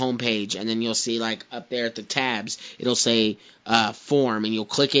like a homepage, and then you'll see like up there at the tabs, it'll say forum, and you'll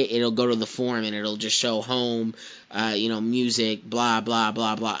click it, it'll go to the forum, and it'll just show home, music, blah, blah,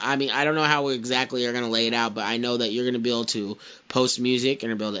 blah, blah. I mean, I don't know how we exactly are going to lay it out, but I know that you're going to be able to post music, you're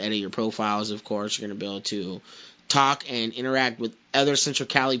going to be able to edit your profiles, of course, you're going to be able to talk and interact with other Central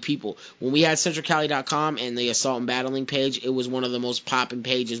Cali people. When we had CentralCali.com and the Assault and Battling page, it was one of the most popping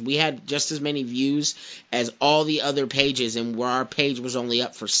pages. We had just as many views as all the other pages, and where our page was only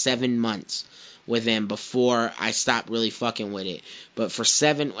up for 7 months with them before I stopped really fucking with it. But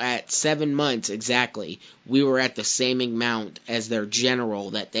at 7 months exactly, we were at the same amount as their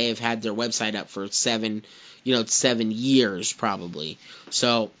general that they have had their website up for 7 years probably.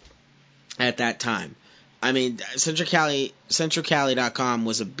 So at that time, I mean, CentralCali.com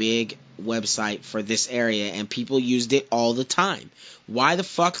was a big website for this area, and people used it all the time. Why the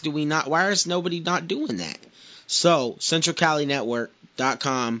fuck why is nobody not doing that? So,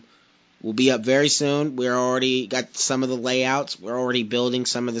 CentralCaliNetwork.com will be up very soon. We're already got some of the layouts. We're already building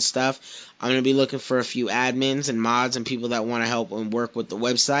some of the stuff. I'm going to be looking for a few admins and mods and people that want to help and work with the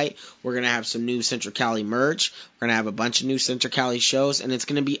website. We're going to have some new Central Cali merch. We're going to have a bunch of new Central Cali shows, and it's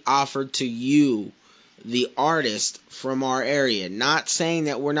going to be offered to you, the artist from our area. Not saying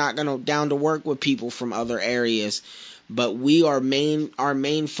that we're not down to work with people from other areas, but our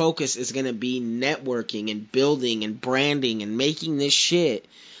main focus is going to be networking and building and branding and making this shit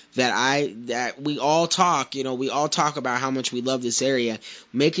that we all talk, we all talk about how much we love this area,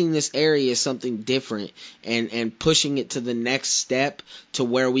 making this area something different and pushing it to the next step to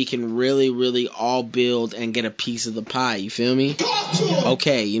where we can really, really all build and get a piece of the pie. You feel me?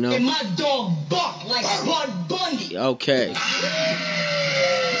 Okay, And my dog bark like Bud Bundy. Okay.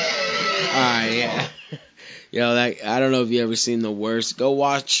 Alright, yeah. I don't know if you ever seen The Worst. Go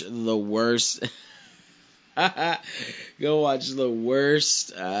watch The Worst. Go watch The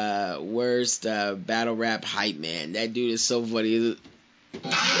Worst battle rap hype man. That dude is so funny.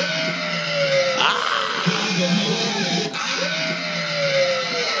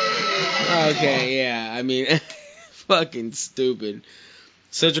 Okay, yeah. I mean, fucking stupid.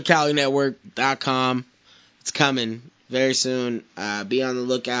 CentralCaliNetwork.com. It's coming very soon. Be on the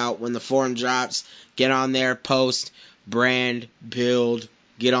lookout when the forum drops. Get on there, post, brand, build,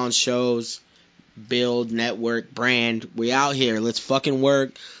 get on shows, build, network, brand. We out here. Let's fucking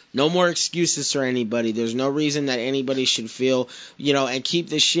work. No more excuses for anybody. There's no reason that anybody should feel, and keep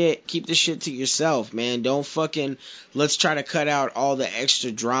the shit to yourself, man. Let's try to cut out all the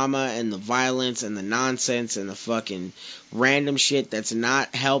extra drama and the violence and the nonsense and the fucking random shit that's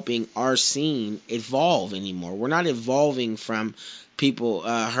not helping our scene evolve anymore. We're not evolving from people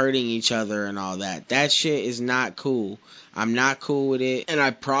hurting each other and all that. That shit is not cool. I'm not cool with it, and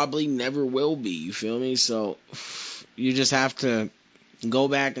I probably never will be, you feel me? So, you just have to go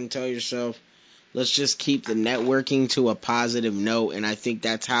back and tell yourself, let's just keep the networking to a positive note, and I think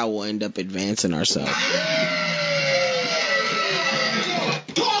that's how we'll end up advancing ourselves.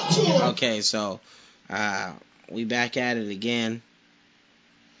 Okay, so, we back at it again.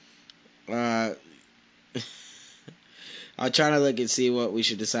 I'll try to look and see what we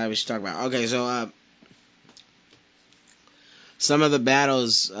should decide we should talk about. Okay, so, some of the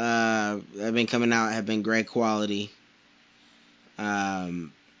battles that have been coming out have been great quality. I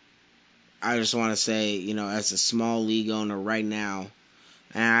just want to say, as a small league owner right now,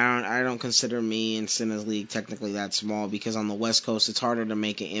 and I don't consider me in Cinna's league technically that small, because on the West Coast it's harder to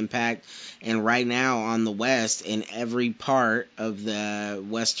make an impact, and right now on the West, in every part of the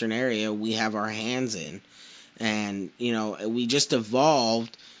Western area, we have our hands in, and we just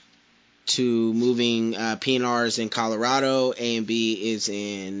evolved to moving PNRs in Colorado, A and B is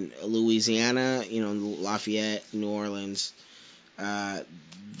in Louisiana, Lafayette, New Orleans.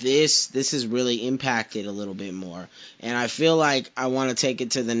 This has really impacted a little bit more, and I feel like I want to take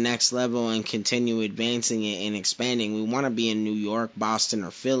it to the next level and continue advancing it and expanding. We want to be in New York, Boston,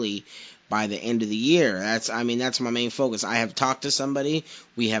 or Philly by the end of the year. That's my main focus. I have talked to somebody.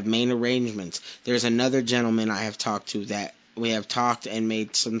 We have made arrangements. There's another gentleman I have talked to that we have talked and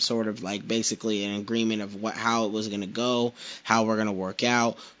made some sort of basically an agreement of how it was going to go, how we're going to work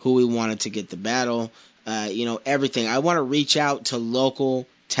out, who we wanted to get the battle, everything. I want to reach out to local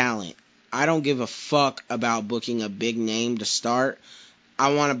talent I don't give a fuck about booking a big name to start.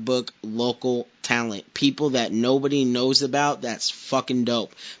 I want to book local talent, people that nobody knows about. That's fucking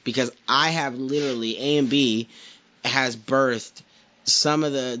dope, because I have literally, A&B has birthed some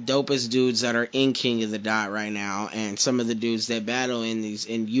of the dopest dudes that are in King of the Dot right now, and some of the dudes that battle in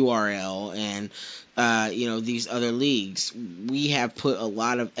URL and these other leagues. We have put a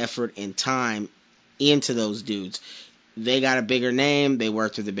lot of effort and time into those dudes. They got a bigger name. They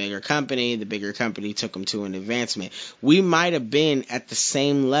worked with a bigger company. The bigger company took them to an advancement. We might have been at the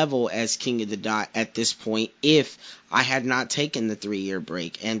same level as King of the Dot at this point if I had not taken the 3-year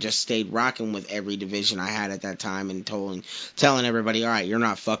break and just stayed rocking with every division I had at that time and telling everybody, all right, you're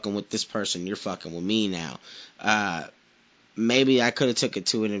not fucking with this person. You're fucking with me now. Maybe I could have took it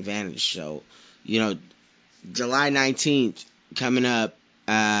to an advantage. So, July 19th coming up,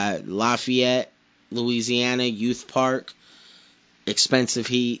 Lafayette, Louisiana, Youth Park, Expensive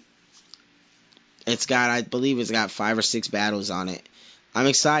Heat. I believe it's got 5 or 6 battles on it. I'm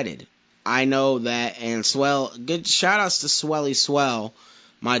excited. I know that, and good shout outs to Swelly Swell,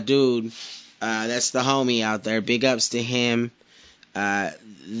 my dude. That's the homie out there. Big ups to him.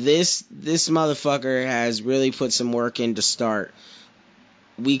 This motherfucker has really put some work in to start.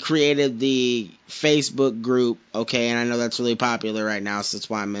 We created the Facebook group, okay, and I know that's really popular right now, so that's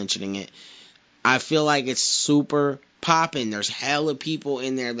why I'm mentioning it. I feel like it's super popping. There's hella people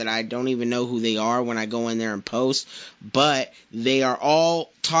in there that I don't even know who they are when I go in there and post, but they are all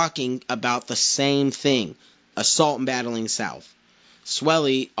talking about the same thing: assault and battling South.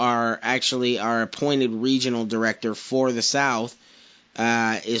 Swelly our appointed regional director for the South,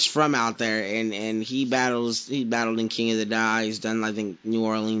 is from out there, and he battled in King of the Dot. He's done, I think, New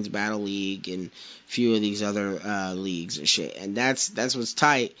Orleans Battle League and a few of these other leagues and shit. And that's what's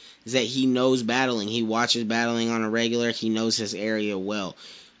tight, is that he knows battling. He watches battling on a regular. He knows his area well.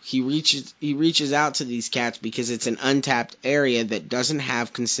 He reaches out to these cats because it's an untapped area that doesn't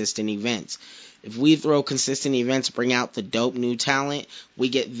have consistent events. If we throw consistent events, bring out the dope new talent, we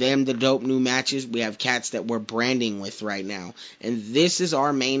get them the dope new matches. We have cats that we're branding with right now. And this is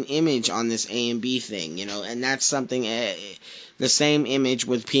our main image on this A&B thing, and that's something, the same image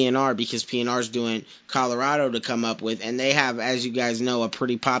with PNR, because PNR's doing Colorado to come up with, and they have, as you guys know, a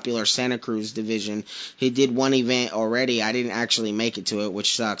pretty popular Santa Cruz division. He did one event already. I didn't actually make it to it,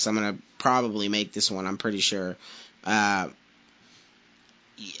 which sucks. I'm going to probably make this one, I'm pretty sure.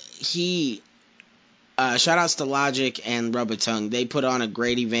 Shout outs to Logic and Rubber Tongue. They put on a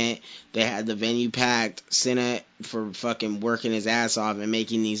great event. They had the venue packed. Senna for fucking working his ass off and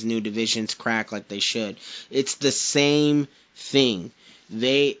making these new divisions crack like they should. It's the same thing.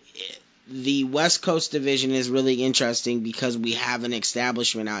 The West Coast division is really interesting because we have an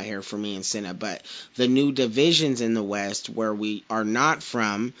establishment out here for me and Senna, but the new divisions in the West where we are not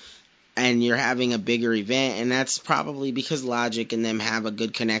from, and you're having a bigger event, and that's probably because Logic and them have a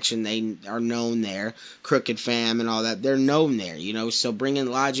good connection. They are known there. Crooked Fam and all that, they're known there, so bringing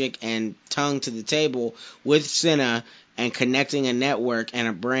Logic and Tongue to the table with Senna and connecting a network and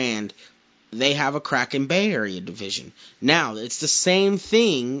a brand, they have a cracking Bay Area division. Now, it's the same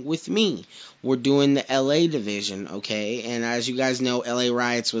thing with me. We're doing the LA division, okay, and as you guys know, LA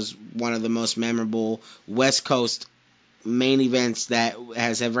Riots was one of the most memorable West Coast main events that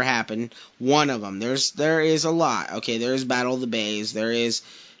has ever happened. One of them. There is a lot. Okay, there is Battle of the Bays. There is,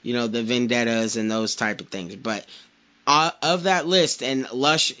 the Vendettas and those type of things. But of that list, and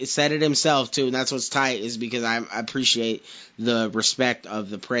Lush said it himself too, and that's what's tight, is because I appreciate the respect of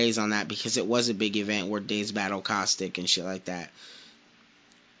the praise on that, because it was a big event where Days Battle Caustic and shit like that.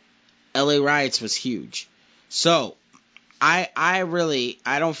 LA Riots was huge. So I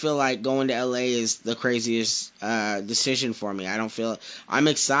don't feel like going to LA is the craziest decision for me. I'm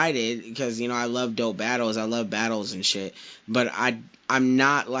excited because, I love dope battles. I love battles and shit. But I'm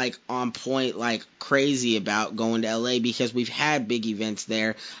not like on point like crazy about going to LA because we've had big events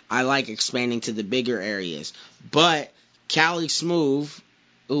there. I like expanding to the bigger areas. But Cali Smooth,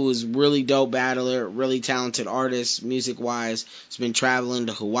 who is really dope battler, really talented artist, music wise, has been traveling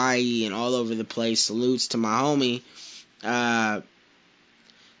to Hawaii and all over the place. Salutes to my homie.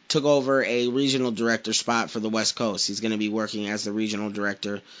 Took over a regional director spot for the West Coast. He's going to be working as the regional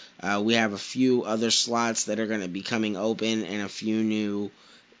director. We have a few other slots that are going to be coming open and a few new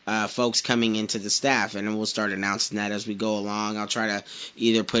folks coming into the staff, and then we'll start announcing that as we go along. I'll try to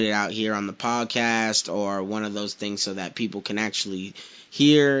either put it out here on the podcast or one of those things so that people can actually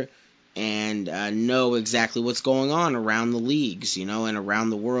hear and know exactly what's going on around the leagues, and around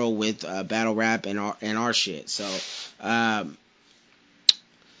the world with battle rap and our shit. So,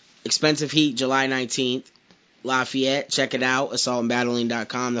 Expensive Heat, July 19th. Lafayette. Check it out.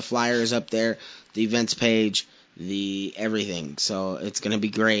 assaultandbattling.com. The flyer is up there. The events page. The everything. So it's going to be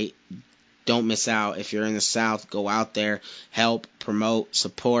great. Don't miss out. If you're in the South, go out there, help, promote,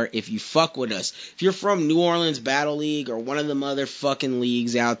 support. If you fuck with us, if you're from New Orleans Battle League or one of the motherfucking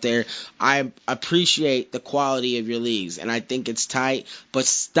leagues out there, I appreciate the quality of your leagues, and I think it's tight, but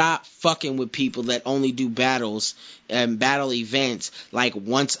stop fucking with people that only do battles and battle events like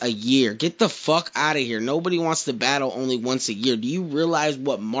once a year. Get the fuck out of here. Nobody wants to battle only once a year. Do you realize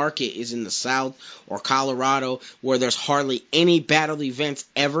what market is in the South or Colorado where there's hardly any battle events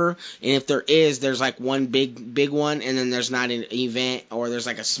ever? And if there is, there's like one big one, and then there's not an event, or there's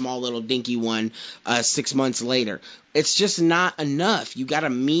like a small little dinky one 6 months later. It's just not enough. You gotta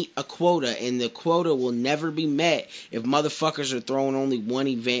meet a quota, and the quota will never be met if motherfuckers are throwing only one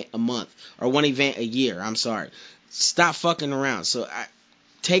event a month, or one event a year. I'm sorry. Stop fucking around. So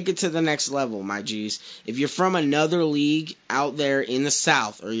take it to the next level, my G's. If you're from another league out there in the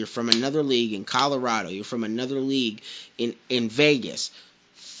South, or you're from another league in Colorado, you're from another league in Vegas,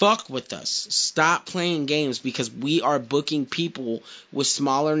 fuck with us. Stop playing games, because we are booking people with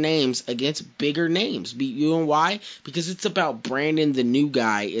smaller names against bigger names. You know why? Because it's about branding the new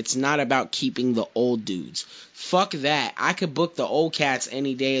guy. It's not about keeping the old dudes. Fuck that. I could book the old cats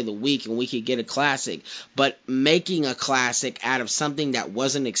any day of the week and we could get a classic. But making a classic out of something that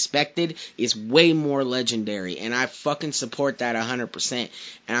wasn't expected is way more legendary. And I fucking support that 100%.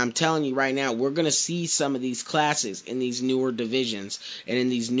 And I'm telling you right now, we're going to see some of these classics in these newer divisions and in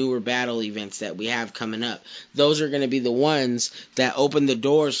these newer battle events that we have coming up. Those are going to be the ones that open the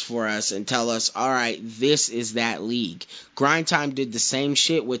doors for us and tell us, alright, this is that league. Grind Time did the same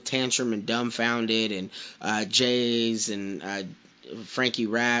shit with Tantrum and Dumbfounded and Jays and Frankie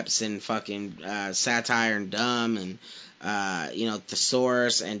Raps and fucking Satire and Dumb and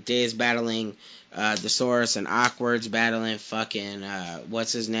Thesaurus and Diz battling Thesaurus and Awkward's battling fucking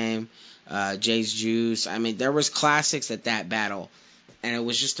what's his name, Jay's Juice. I mean, there was classics at that battle, and it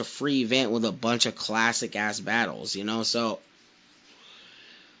was just a free event with a bunch of classic ass battles, so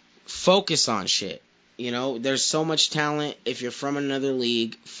focus on shit. There's so much talent. If you're from another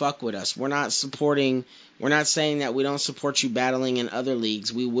league, fuck with us. We're not saying that we don't support you battling in other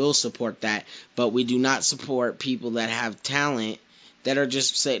leagues. We will support that, but we do not support people that have talent that are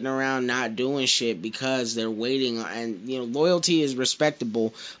just sitting around not doing shit because they're waiting. And loyalty is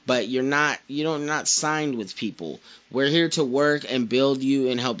respectable, but you're not signed with people. We're here to work and build you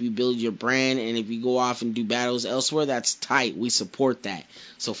and help you build your brand. And if you go off and do battles elsewhere, that's tight. We support that.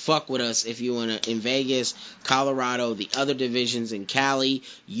 So fuck with us if you want to in Vegas, Colorado, the other divisions in Cali,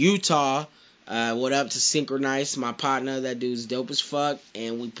 Utah. What up to Synchronize, my partner? That dude's dope as fuck,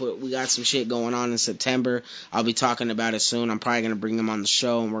 and we got some shit going on in September. I'll be talking about it soon. I'm probably gonna bring him on the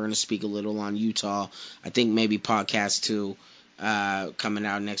show, and we're gonna speak a little on Utah. I think maybe podcast 2 coming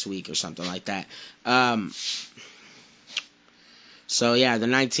out next week or something like that. So yeah, the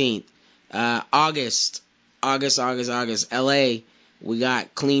 19th, August, LA. We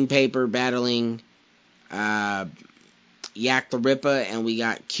got Clean Paper battling Yak the Ripper, and we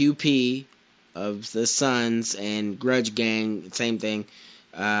got QP of the Suns and Grudge Gang, same thing,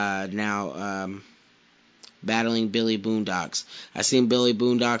 now battling Billy Boondocks. I seen Billy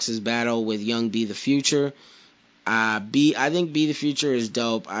Boondocks' battle with Young B the Future. I think B the Future is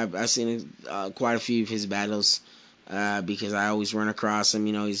dope. I've seen quite a few of his battles because I always run across him.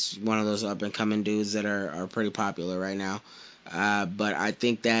 He's one of those up and coming dudes that are pretty popular right now. But I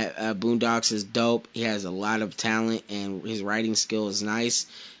think that Boondocks is dope. He has a lot of talent, and his writing skill is nice.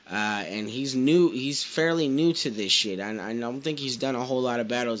 And he's new. He's fairly new to this shit. I don't think he's done a whole lot of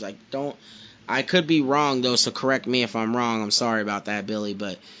battles. I could be wrong though, so correct me if I'm wrong. I'm sorry about that, Billy,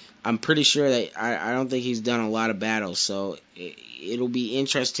 but I'm pretty sure that I don't think he's done a lot of battles. So it'll be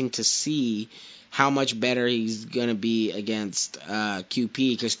interesting to see how much better he's gonna be against QP,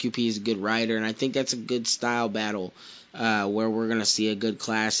 because QP is a good writer, and I think that's a good style battle. Where we're going to see a good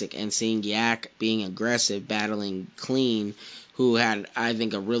classic, and seeing Yak being aggressive, battling Clean, who had, I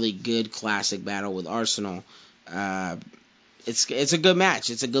think, a really good classic battle with Arsenal. It's a good match.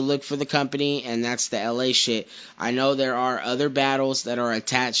 It's a good look for the company, and that's the LA shit. I know there are other battles that are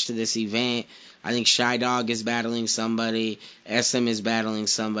attached to this event. I think Shy Dog is battling somebody. SM is battling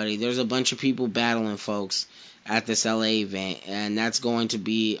somebody. There's a bunch of people battling folks at this LA event, and that's going to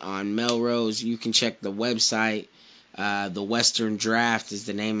be on Melrose. You can check the website. The Western Draft is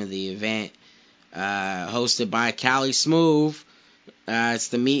the name of the event, hosted by Cali Smooth. It's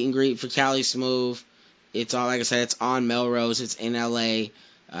the meet and greet for Cali Smooth. It's all, like I said, it's on Melrose. It's in LA.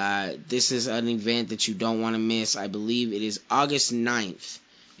 This is an event that you don't want to miss. I believe it is August 9th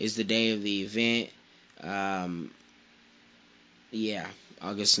is the day of the event. Yeah,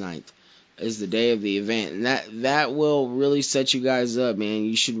 August 9th is the day of the event, and that will really set you guys up, man.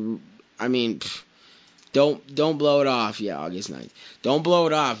 You should, I mean, don't blow it off. Yeah, August 9th. Don't blow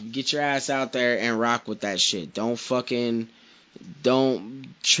it off. Get your ass out there and rock with that shit. Don't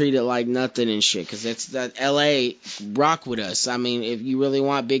treat it like nothing and shit, because it's that LA. Rock with us. I mean, if you really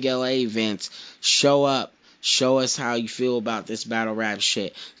want big LA events, show up. Show us how you feel about this battle rap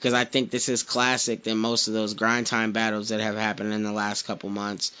shit, because I think this is classic than most of those grind time battles that have happened in the last couple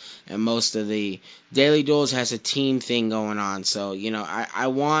months, and most of the Daily Duels has a team thing going on. So I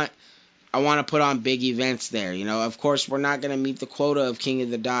want to put on big events there. Of course, we're not going to meet the quota of King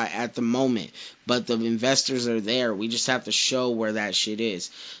of the Dot at the moment, but the investors are there. We just have to show where that shit is.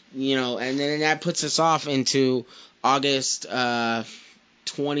 And then that puts us off into August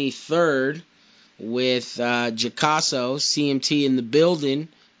 23rd with Jakasso, CMT in the building.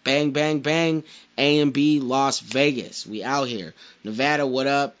 Bang, bang, bang. A&B Las Vegas. We out here. Nevada, what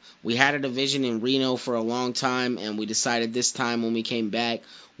up? We had a division in Reno for a long time, and we decided this time when we came back,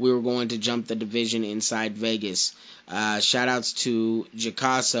 we were going to jump the division inside Vegas. Shout outs to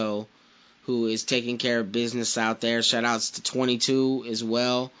Jakasso, who is taking care of business out there. Shout outs to 22 as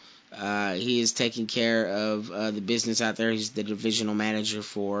well. He is taking care of the business out there. He's the divisional manager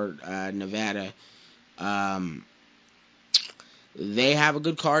for Nevada. They have a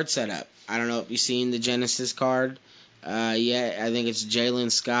good card set up. I don't know if you've seen the Genesis card. Yeah, I think it's Jay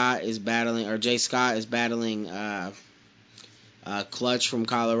Scott is battling Clutch from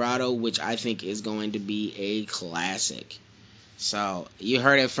Colorado, which I think is going to be a classic. So you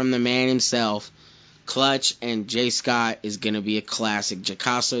heard it from the man himself. Clutch and Jay Scott is going to be a classic.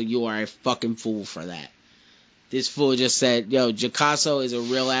 Jakasso, you are a fucking fool for that. This fool just said, yo, Jakasso is a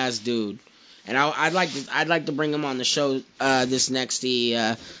real ass dude. And I'd like to bring him on the show this next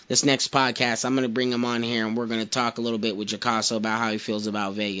podcast. I'm gonna bring him on here and we're gonna talk a little bit with Jakasso about how he feels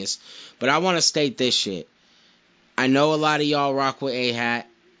about Vegas. But I want to state this shit. I know a lot of y'all rock with A-Hat,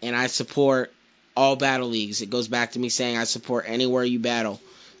 and I support all battle leagues. It goes back to me saying I support anywhere you battle.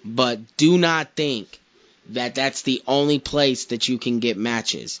 But do not think that that's the only place that you can get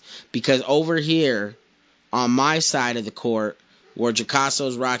matches. Because over here, on my side of the court, where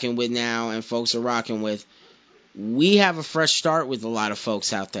Jakasso's rocking with now and folks are rocking with, we have a fresh start with a lot of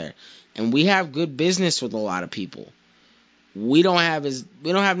folks out there. And we have good business with a lot of people. We don't have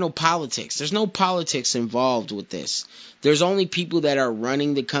no politics. There's no politics involved with this. There's only people that are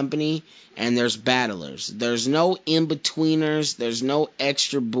running the company, and there's battlers. There's no in-betweeners. There's no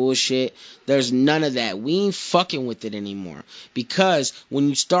extra bullshit. There's none of that. We ain't fucking with it anymore. Because when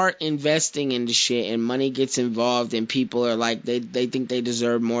you start investing into shit and money gets involved and people are like, they think they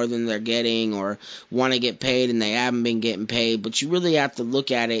deserve more than they're getting or want to get paid and they haven't been getting paid. But you really have to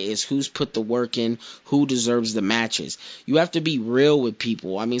look at it as who's put the work in, who deserves the matches. You have to be real with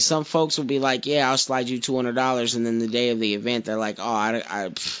people. I mean, some folks will be like, yeah, I'll slide you $200, and then the day of the event, they're like, oh,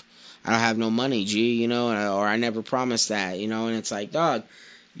 I don't have no money, G, or I never promised that, and it's like, dog,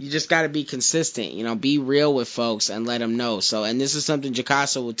 you just got to be consistent, be real with folks and let them know. So, and this is something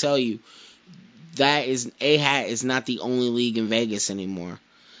Jakasso will tell you, that is, A-Hat is not the only league in Vegas anymore,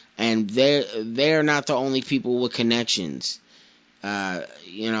 and they're not the only people with connections. OD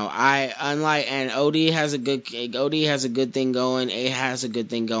has a good thing going. A has a good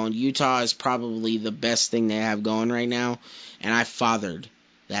thing going. Utah is probably the best thing they have going right now, and I fathered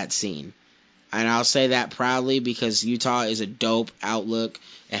that scene. And I'll say that proudly because Utah is a dope outlook.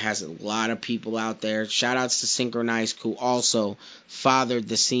 It has a lot of people out there. Shout outs to Synchronized, who also fathered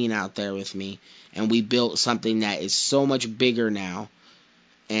the scene out there with me, and we built something that is so much bigger now.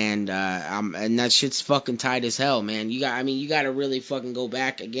 And that shit's fucking tight as hell, man. You got to really fucking go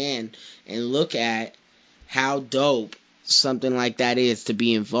back again and look at how dope something like that is to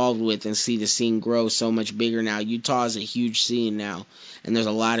be involved with and see the scene grow so much bigger now. Utah is a huge scene now, and there's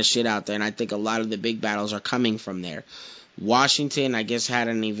a lot of shit out there, and I think a lot of the big battles are coming from there. Washington, I guess, had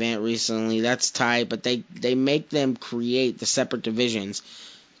an event recently. That's tight, but they make them create the separate divisions,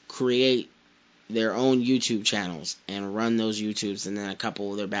 create their own YouTube channels and run those YouTubes, and then a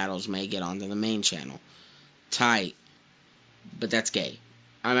couple of their battles may get onto the main channel. Tight. But that's gay.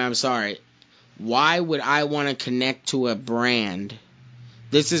 I'm sorry. Why would I want to connect to a brand?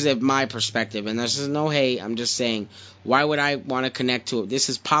 This is my perspective, and this is no hate. I'm just saying, why would I want to connect to it? This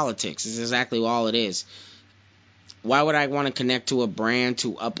is politics. This is exactly all it is. Why would I want to connect to a brand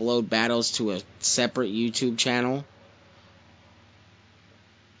to upload battles to a separate YouTube channel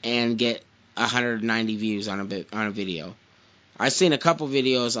and get 190 views on a video? I've seen a couple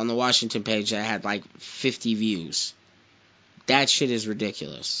videos on the Washington page that had like 50 views. That shit is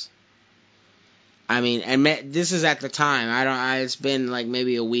ridiculous. I mean, and this is at the time. It's been like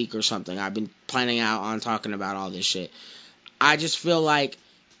maybe a week or something. I've been planning out on talking about all this shit. I just feel like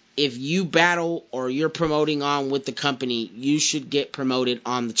if you battle or you're promoting on with the company, you should get promoted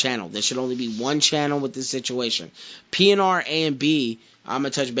on the channel. There should only be one channel with this situation. PNR A and B, I'm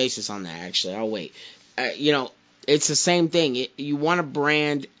going to touch bases on that, actually. I'll wait. It's the same thing. You want to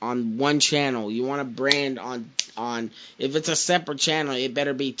brand on one channel. You want to brand on if it's a separate channel, it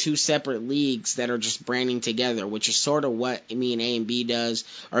better be two separate leagues that are just branding together, which is sort of what me and A and B does,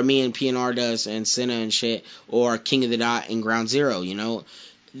 or me and PNR does, and Senna and shit, or King of the Dot and Ground Zero,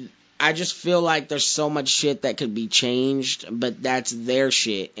 I just feel like there's so much shit that could be changed, but that's their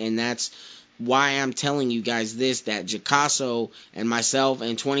shit, and that's why I'm telling you guys this, that Jakasso and myself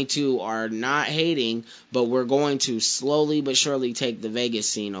and 22 are not hating, but we're going to slowly but surely take the Vegas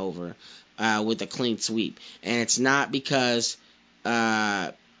scene over with a clean sweep. And it's not because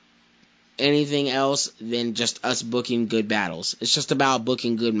anything else than just us booking good battles. It's just about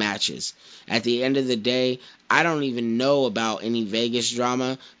booking good matches. At the end of the day, I don't even know about any Vegas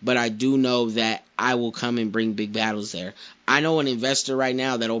drama, but I do know that I will come and bring big battles there. I know an investor right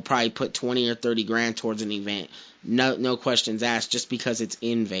now that'll probably put 20 or 30 grand towards an event. No questions asked, just because it's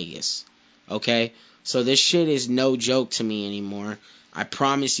in Vegas. Okay? So this shit is no joke to me anymore. I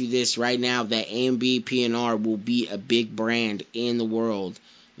promise you this right now, that AMB PNR will be a big brand in the world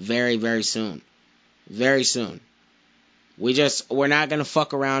very, very soon. Very soon. We're not going to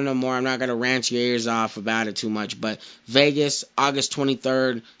fuck around no more. I'm not going to rant your ears off about it too much. But Vegas, August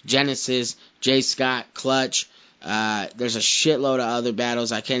 23rd, Genesis, J. Scott, Clutch. There's a shitload of other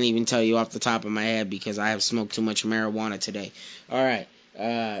battles. I can't even tell you off the top of my head because I have smoked too much marijuana today. Alright.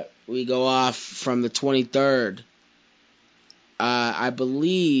 We go off from the 23rd. I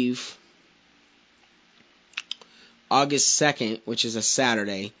believe August 2nd, which is a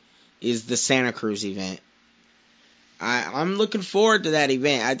Saturday, is the Santa Cruz event. I'm looking forward to that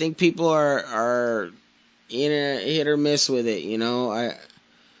event. I think people are in a hit or miss with it,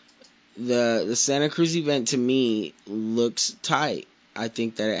 The Santa Cruz event to me looks tight. I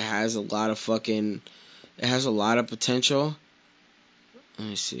think that it has a lot of potential. Let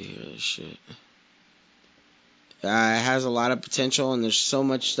me see here, shit. It has a lot of potential, and there's so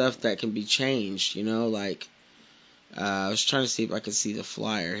much stuff that can be changed, I was trying to see if I could see the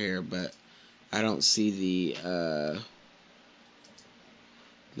flyer here, but I don't see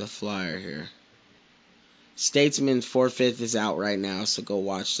the flyer here. Statesman 4/5 is out right now, so go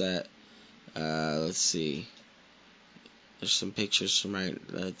watch that. Let's see. There's some pictures from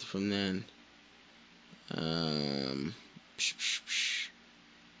then.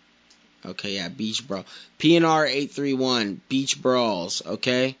 Okay, yeah, Beach Brawl. PNR 831, Beach Brawls,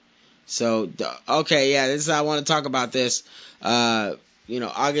 okay? So, okay, yeah, I want to talk about this.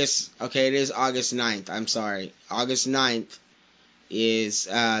 August, okay, it is August 9th, I'm sorry. August 9th is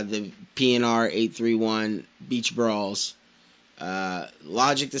the PNR 831 Beach Brawls.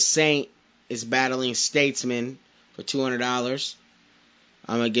 Logic the Saint is battling Statesman for $200.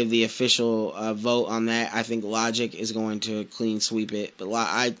 I'm going to give the official vote on that. I think Logic is going to clean sweep it. But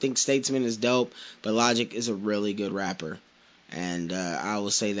I think Statesman is dope, but Logic is a really good rapper. And I will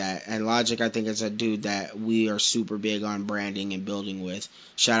say that. And Logic, I think, is a dude that we are super big on branding and building with.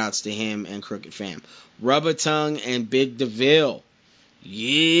 Shoutouts to him and Crooked Fam. Rubber Tongue and Big DeVille. Yeah.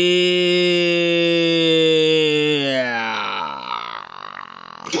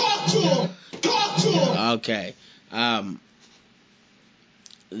 Talk to him. Talk to him. Okay.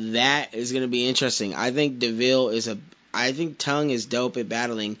 That is going to be interesting. I think Tongue is dope at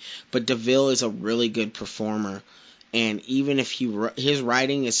battling, but DeVille is a really good performer. And even if his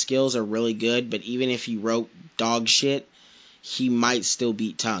writing, his skills are really good, but even if he wrote dog shit, he might still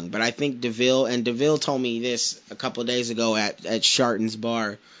beat Tongue. But I think DeVille told me this a couple of days ago at Sharton's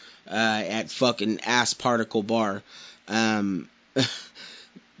bar, at fucking Ass Particle Bar, that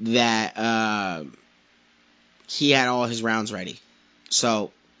he had all his rounds ready.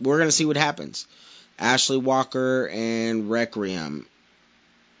 So we're going to see what happens. Ashley Walker and Requiem.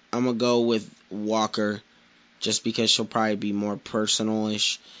 I'm going to go with Walker just because she'll probably be more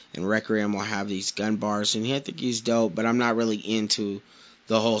personal-ish, and Requiem will have these gun bars, and I think he's dope, but I'm not really into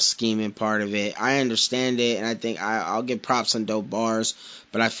the whole scheming part of it. I understand it, and I think I'll give props on dope bars,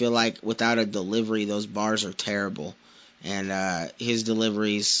 but I feel like without a delivery, those bars are terrible, and his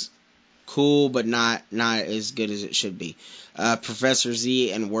delivery's cool, but not as good as it should be. Professor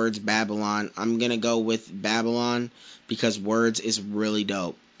Z and Words Babylon. I'm going to go with Babylon because Words is really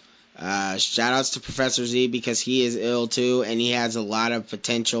dope. Shout outs to Professor Z because he is ill too, and he has a lot of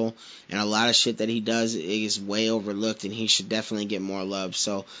potential, and a lot of shit that he does is way overlooked, and he should definitely get more love.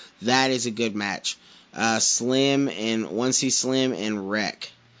 So that is a good match. Slim and 1C Slim and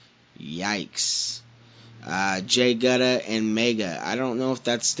Wreck. Yikes. Jay Gutta and Mega. I don't know if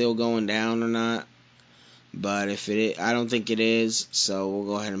that's still going down or not, but if it is, I don't think it is, so we'll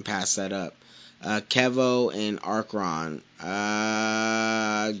go ahead and pass that up. Kevo and Archron.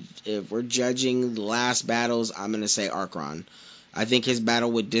 If we're judging the last battles, I'm going to say Archron. I think his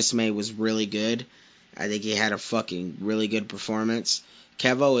battle with Dismay was really good. I think he had a fucking really good performance.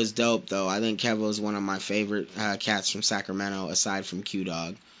 Kevo is dope, though. I think Kevo is one of my favorite cats from Sacramento, aside from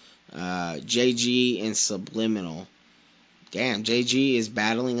Q-Dog. JG and Subliminal. Damn, JG is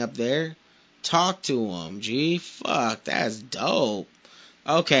battling up there? Talk to him, G. Fuck, that's dope.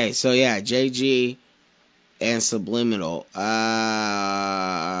 Okay, so yeah, JG and Subliminal.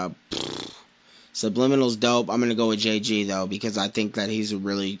 Subliminal's dope. I'm gonna go with JG though because I think that he's a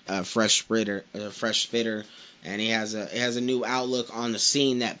really fresh spitter, and he has a new outlook on the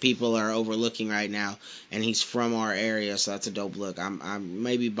scene that people are overlooking right now, and he's from our area, so that's a dope look. I'm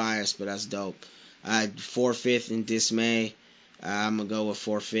maybe biased, but that's dope. 4/5 in Dismay. I'm gonna go with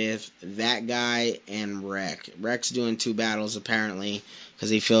 4/5. That guy and Rec. Rec's doing 2 battles apparently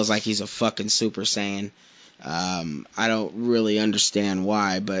because he feels like he's a fucking Super Saiyan. I don't really understand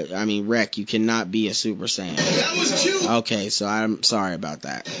why, but I mean, Rec, you cannot be a Super Saiyan. That was cute. Okay, so I'm sorry about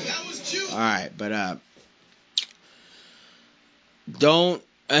that. That was cute. All right, but don't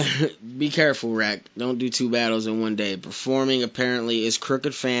be careful, Rec. Don't do 2 battles in one day. Performing apparently is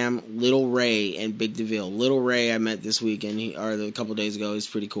Crooked Fam, Little Ray, and Big DeVille. Little Ray I met this weekend, or a couple days ago. He's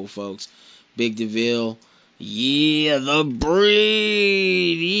pretty cool, folks. Big DeVille, yeah, the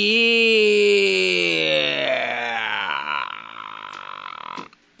breed, yeah.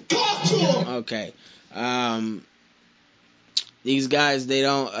 Talk to him. Okay, these guys, they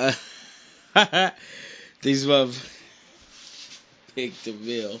don't. These Big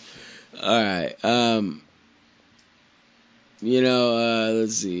DeVille. All right.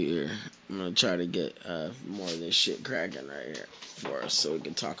 Let's see here. I'm gonna try to get more of this shit cracking right here for us, so we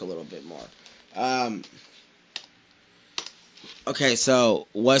can talk a little bit more. Okay, so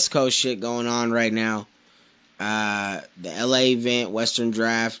West Coast shit going on right now. The LA event, Western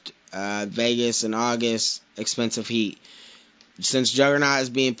Draft, Vegas in August, Expensive Heat. Since Juggernaut is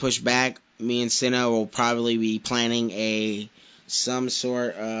being pushed back, me and Senna will probably be planning some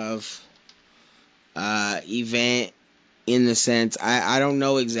sort of event, in the sense I don't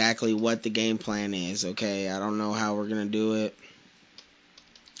know exactly what the game plan is. Okay, I don't know how we're gonna do it.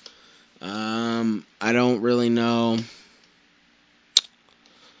 I don't really know.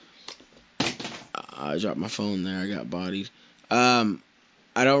 I dropped my phone there. I got bodied. I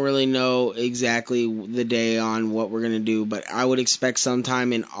don't really know exactly the day on what we're gonna do, but I would expect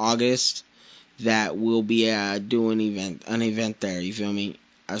sometime in August that we'll be doing an event there. You feel me?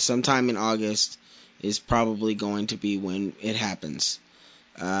 Sometime in August is probably going to be when it happens.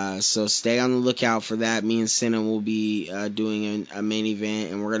 So stay on the lookout for that. Me and Senna will be doing a main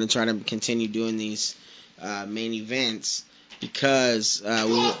event, and we're going to try to continue doing these main events because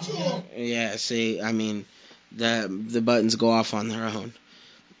the buttons go off on their own.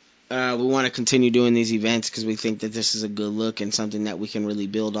 We want to continue doing these events because we think that this is a good look and something that we can really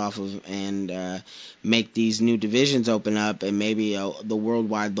build off of, and make these new divisions open up, and maybe the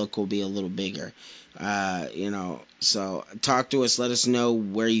worldwide look will be a little bigger. So talk to us. Let us know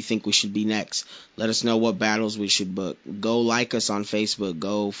where you think we should be next. Let us know what battles we should book. Go like us on Facebook.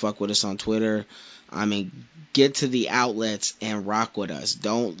 Go fuck with us on Twitter. I mean, get to the outlets and rock with us.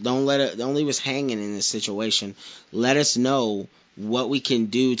 Don't leave us hanging in this situation. Let us know what we can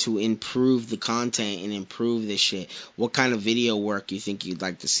do to improve the content and improve this shit. What kind of video work you think you'd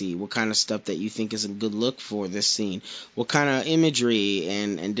like to see? What kind of stuff that you think is a good look for this scene? What kind of imagery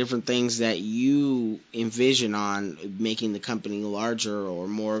and different things that you envision on making the company larger or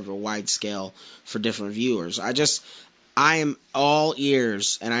more of a wide scale for different viewers? I am all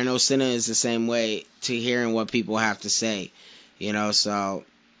ears, and I know Senna is the same way, to hearing what people have to say. So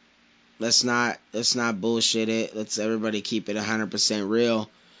let's not bullshit it. Let's everybody keep it 100% real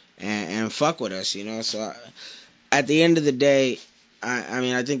and fuck with us, So at the end of the day,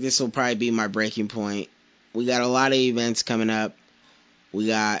 I think this will probably be my breaking point. We got a lot of events coming up. We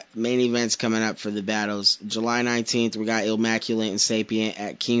got main events coming up for the battles. July 19th, we got Immaculate and Sapient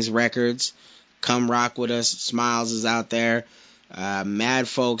at King's Records. Come rock with us. Smiles is out there. Mad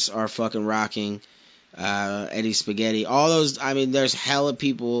Folks are fucking rocking. Eddie Spaghetti. All those, there's hella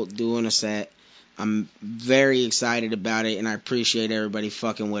people doing a set. I'm very excited about it, and I appreciate everybody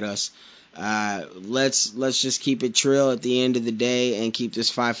fucking with us. Let's just keep it trill at the end of the day and keep this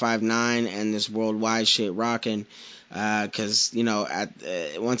 559 and this worldwide shit rocking. Cause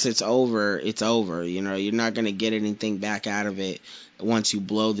once it's over, it's over. You're not gonna get anything back out of it once you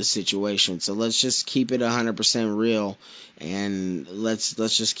blow the situation. So let's just keep it 100% real, and let's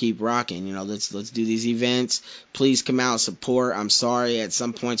just keep rocking. Let's do these events. Please come out, support. I'm sorry, at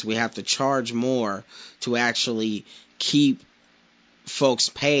some points we have to charge more to actually keep folks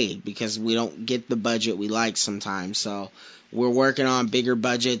paid because we don't get the budget we like sometimes. So we're working on bigger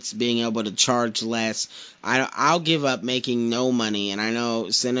budgets, being able to charge less. I'll give up making no money, and I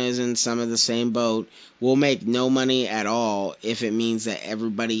know Senna is in some of the same boat. We'll make no money at all if it means that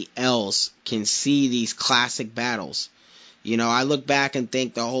everybody else can see these classic battles. I look back and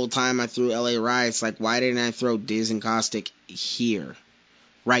think the whole time I threw LA Riots, like, why didn't I throw Diz and Caustic here?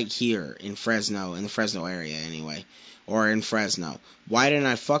 Right here in Fresno, in the Fresno area anyway, or in Fresno. Why didn't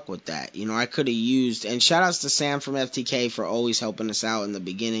I fuck with that? I could have used, and shout outs to Sam from FTK for always helping us out in the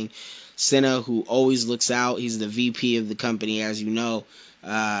beginning. Senna, who always looks out, he's the VP of the company, as you know.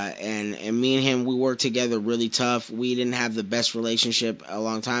 And me and him, we work together really tough. We didn't have the best relationship a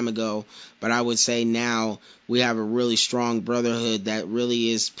long time ago, but I would say now we have a really strong brotherhood that really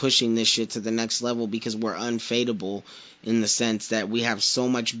is pushing this shit to the next level because we're unfadable in the sense that we have so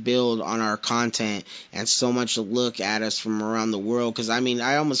much build on our content and so much to look at us from around the world. Because,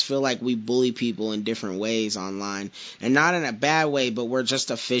 I almost feel like we bully people in different ways online. And not in a bad way, but we're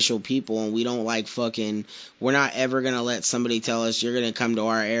just official people and we don't like fucking... We're not ever going to let somebody tell us you're going to come to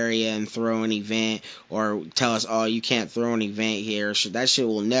our area and throw an event or tell us, oh, you can't throw an event here. That shit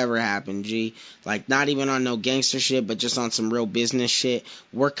will never happen, G. Like, not even on no gangster shit, but just on some real business shit.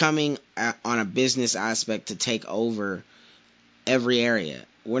 We're coming on a business aspect to take over every area.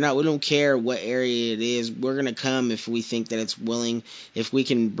 We don't care what area it is. We're gonna come if we think that it's willing. If we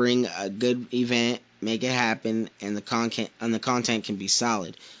can bring a good event, make it happen, and the content can be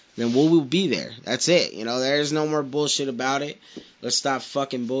solid, then we will be there. That's it. There's no more bullshit about it. Let's stop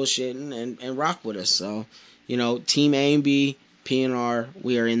fucking bullshitting and rock with us. So, Team A and B, PNR,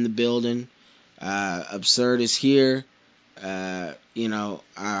 we are in the building. Absurd is here. I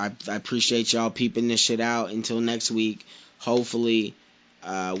appreciate y'all peeping this shit out. Until next week. Hopefully,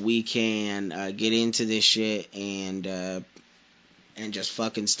 we can get into this shit and just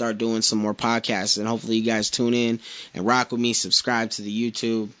fucking start doing some more podcasts. And hopefully you guys tune in and rock with me. Subscribe to the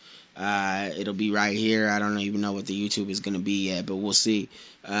YouTube. It'll be right here. I don't even know what the YouTube is going to be yet, but we'll see.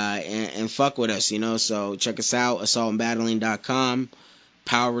 And fuck with us, So check us out, assaultandbattling.com,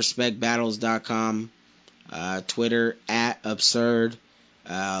 powerrespectbattles.com, Twitter @absurd.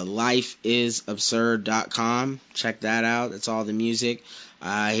 Lifeisabsurd.com. Check that out. That's all the music.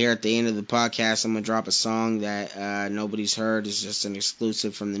 Here at the end of the podcast, I'm going to drop a song that nobody's heard. It's just an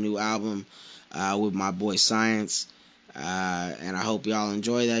exclusive from the new album with my boy Science. And I hope y'all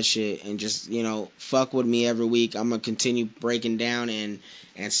enjoy that shit. And just, fuck with me every week. I'm going to continue breaking down and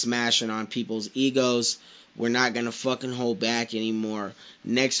smashing on people's egos. We're not going to fucking hold back anymore.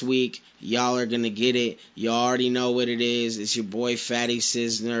 Next week, y'all are going to get it. You already know what it is. It's your boy Fatty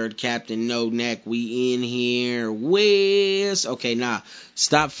Nerd, Captain No Neck. We in here. Whiz. Okay,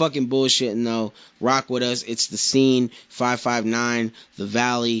 stop fucking bullshitting though. Rock with us. It's the scene, 559, the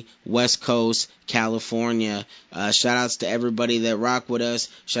Valley, West Coast, California. Shout outs to everybody that rock with us.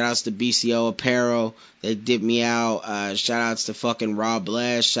 Shout outs to BCO Apparel. They dipped me out. Shout outs to fucking Raw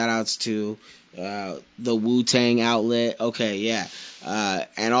Blast. Shout outs to the Wu-Tang outlet. Okay, yeah.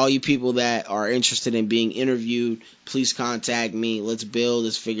 And all you people that are interested in being interviewed, please contact me. Let's build.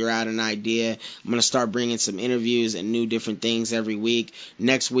 Let's figure out an idea. I'm going to start bringing some interviews and new different things every week.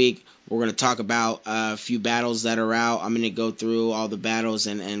 Next week, we're going to talk about a few battles that are out. I'm going to go through all the battles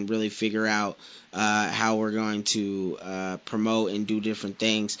and really figure out how we're going to promote and do different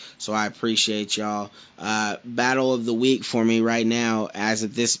things. So I appreciate y'all. Battle of the week for me right now, as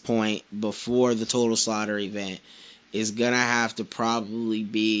of this point, before the Total Slaughter event, is gonna have to probably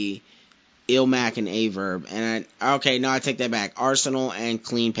be Ilmac and Averb. And I take that back. Arsenal and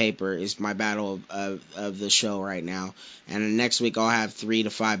Clean Paper is my battle of the show right now. And next week I'll have 3 to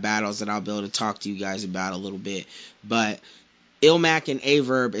 5 battles that I'll be able to talk to you guys about a little bit. But Ilmac and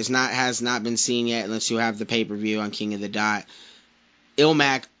Averb has not been seen yet unless you have the pay-per-view on King of the Dot.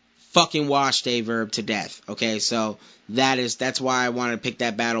 Ilmac fucking washed Averb to death. Okay, so that's why I wanted to pick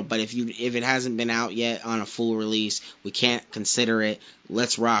that battle. But if it hasn't been out yet on a full release, we can't consider it.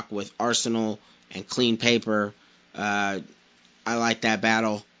 Let's rock with Arsenal and Clean Paper. I like that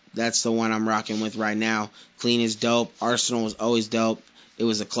battle. That's the one I'm rocking with right now. Clean is dope. Arsenal was always dope. It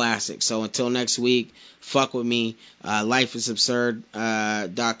was a classic. So until next week, fuck with me.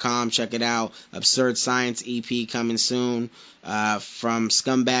 Lifeisabsurd.com. Check it out. Absurd Science EP coming soon. From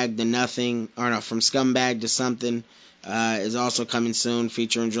Scumbag to Nothing, or no, from Scumbag to Something is also coming soon,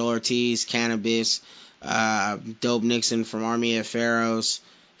 featuring Joel Ortiz, Cannabis, Dope Nixon from Army of Pharaohs,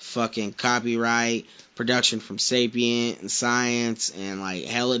 fucking copyright, production from Sapient and Science, and like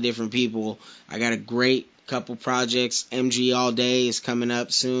hella different people. I got a great couple projects. MG All Day is coming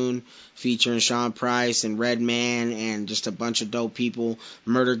up soon, featuring Sean Price and Redman and just a bunch of dope people.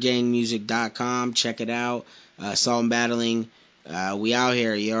 MurderGangMusic.com, check it out. Salt and Battling, we out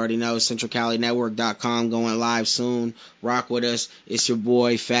here. You already know. CentralCaliNetwork.com going live soon. Rock with us. It's your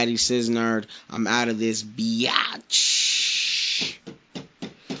boy Fatty Siznerd. I'm out of this biatch.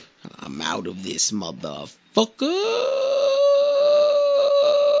 I'm out of this motherfucker.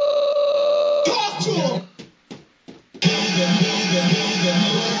 Talk to him.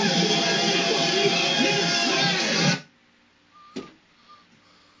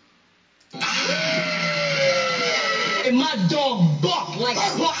 And my dog bark like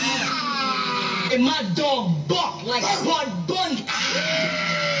Buck. And my dog bark like Bud Bunny.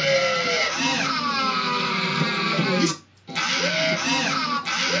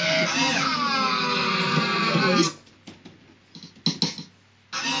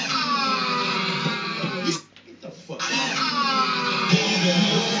 Get the fuck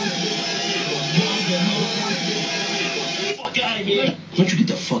out of here. Why don't you get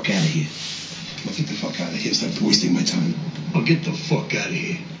the fuck out of here? Get the fuck out of here. Stop wasting my time. Oh, get the fuck out of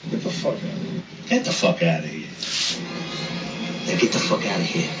here. Get the fuck out of here. Get the fuck out of here. Now get the fuck out of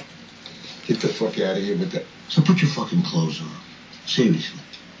here. Get the fuck out of here with that. So put your fucking clothes on. Seriously.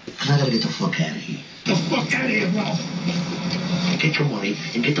 Because I gotta get the fuck out of here. The fuck out of here, bro. Get your money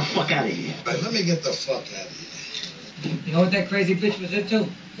and get the fuck out of here. Right, let me get the fuck out of here. You know what that crazy bitch was into?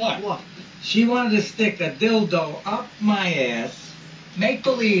 What? She wanted to stick a dildo up my ass, make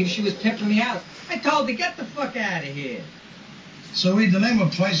believe she was pimping me out. I told her, get the fuck out of here. So read the name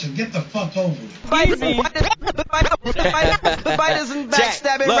of place and get the fuck over it. Fighters and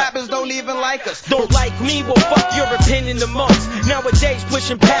backstabbing rappers don't even like us. Don't like me, well fuck your opinion the most. Nowadays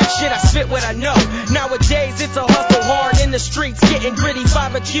pushing past shit, I spit what I know. Nowadays it's a hustle hard in the streets, getting gritty.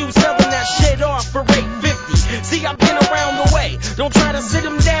 5 accused, selling that shit off for $8.50. See, I've been around the way. Don't try to sit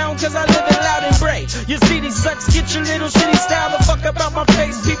him down, cause I live in Loud and Bray. You see these sucks get your little shitty style the fuck up out my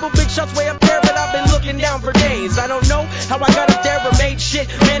face. People big shots way up there, but I've been looking down for days. I don't know how I got up there or made shit,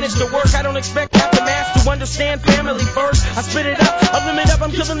 managed to work. I don't expect half the mass to understand family first. I spit it up, I limit up,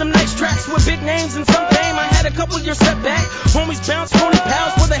 I'm killing them nice tracks with big names and some fame. I had a couple years setback, homies bounce 20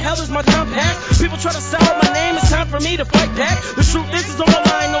 pounds, where the hell is my compact? People try to sour my name, it's time for me to fight back. The truth is on the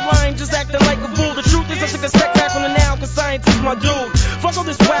line, no line, just acting like a fool. The truth is I took a step back from the now, cause science is my dude. Fuck all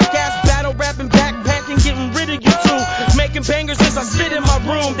this whack ass battle rapping, backpacking, getting rid of you two. Making bangers as I sit in my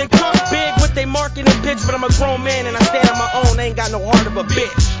room. They talk big with they marketing pitch, but I'm a grown man and I stand on my own, I ain't got no heart of a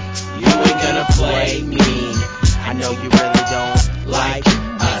bitch. You ain't gonna play me. I know you really don't like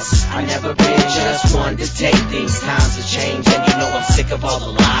us. I never been just one to take things. Times have changed and you know I'm sick of all the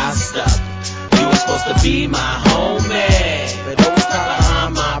lies stuff. You were supposed to be my homie, but always talk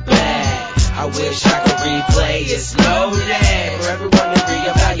behind my back. I wish I could replay it slowly for everyone to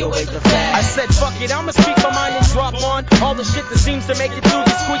reevaluate the facts. I said fuck it, I'ma speak my mind and drop on all the shit that seems to make it through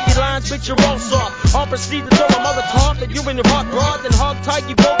these squeaky lines. Bitch, you're all soft. I'll proceed to throw a mother talk at you and your hot broad, then hog tight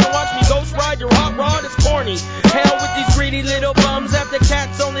you both and watch me ghost ride your hot rod. It's corny. Hell with these greedy little bums after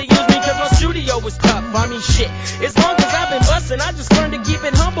cats only use me cause my studio was tough. I mean shit, as long as I've been bustin', I just learned to keep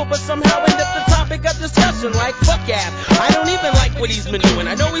it humble, but somehow end up the topic of discussion like fuck ass. I don't even like what he's been doing.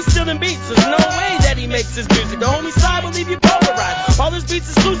 I know he's stealing beats, there's no way that he makes his music. The homie side will leave you polarized. All his beats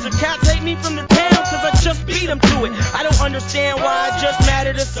exclusive. Cats hate me from the town cause I just beat him to it. I don't understand why I just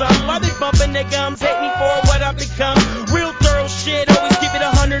matter to some. Why they bumping their gums, hate me for what I've become. Real thorough shit, always keep it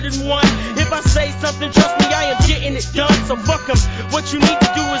 101. If I say something, trust me, I am getting it done. So fuck them. What you need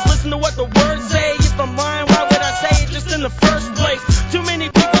to do is listen to what the words say. If I'm lying, why would I say it just in the first place? Too many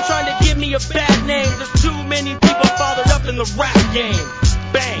people trying to give me a bad name. There's too many people fathered up in the rap game.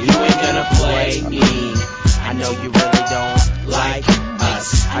 Bang. You ain't gonna play me. I know you really don't like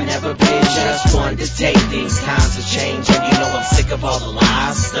us. I never been just one to take things. Times have changed and you know I'm sick of all the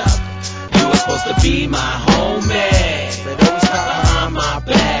lies stuff. You were supposed to be my homie, but always talk behind my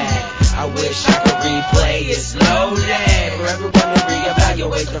back. I wish I could replay it slowly for everyone to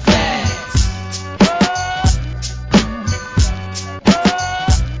reevaluate the facts.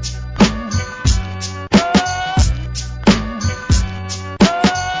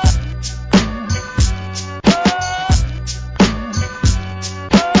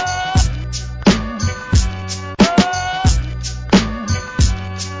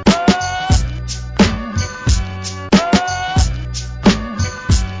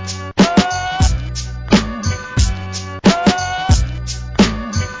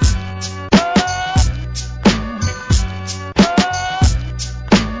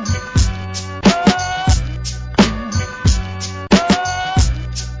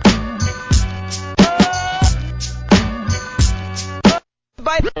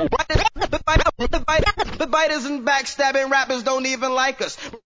 haters and backstabbing rappers don't even like us.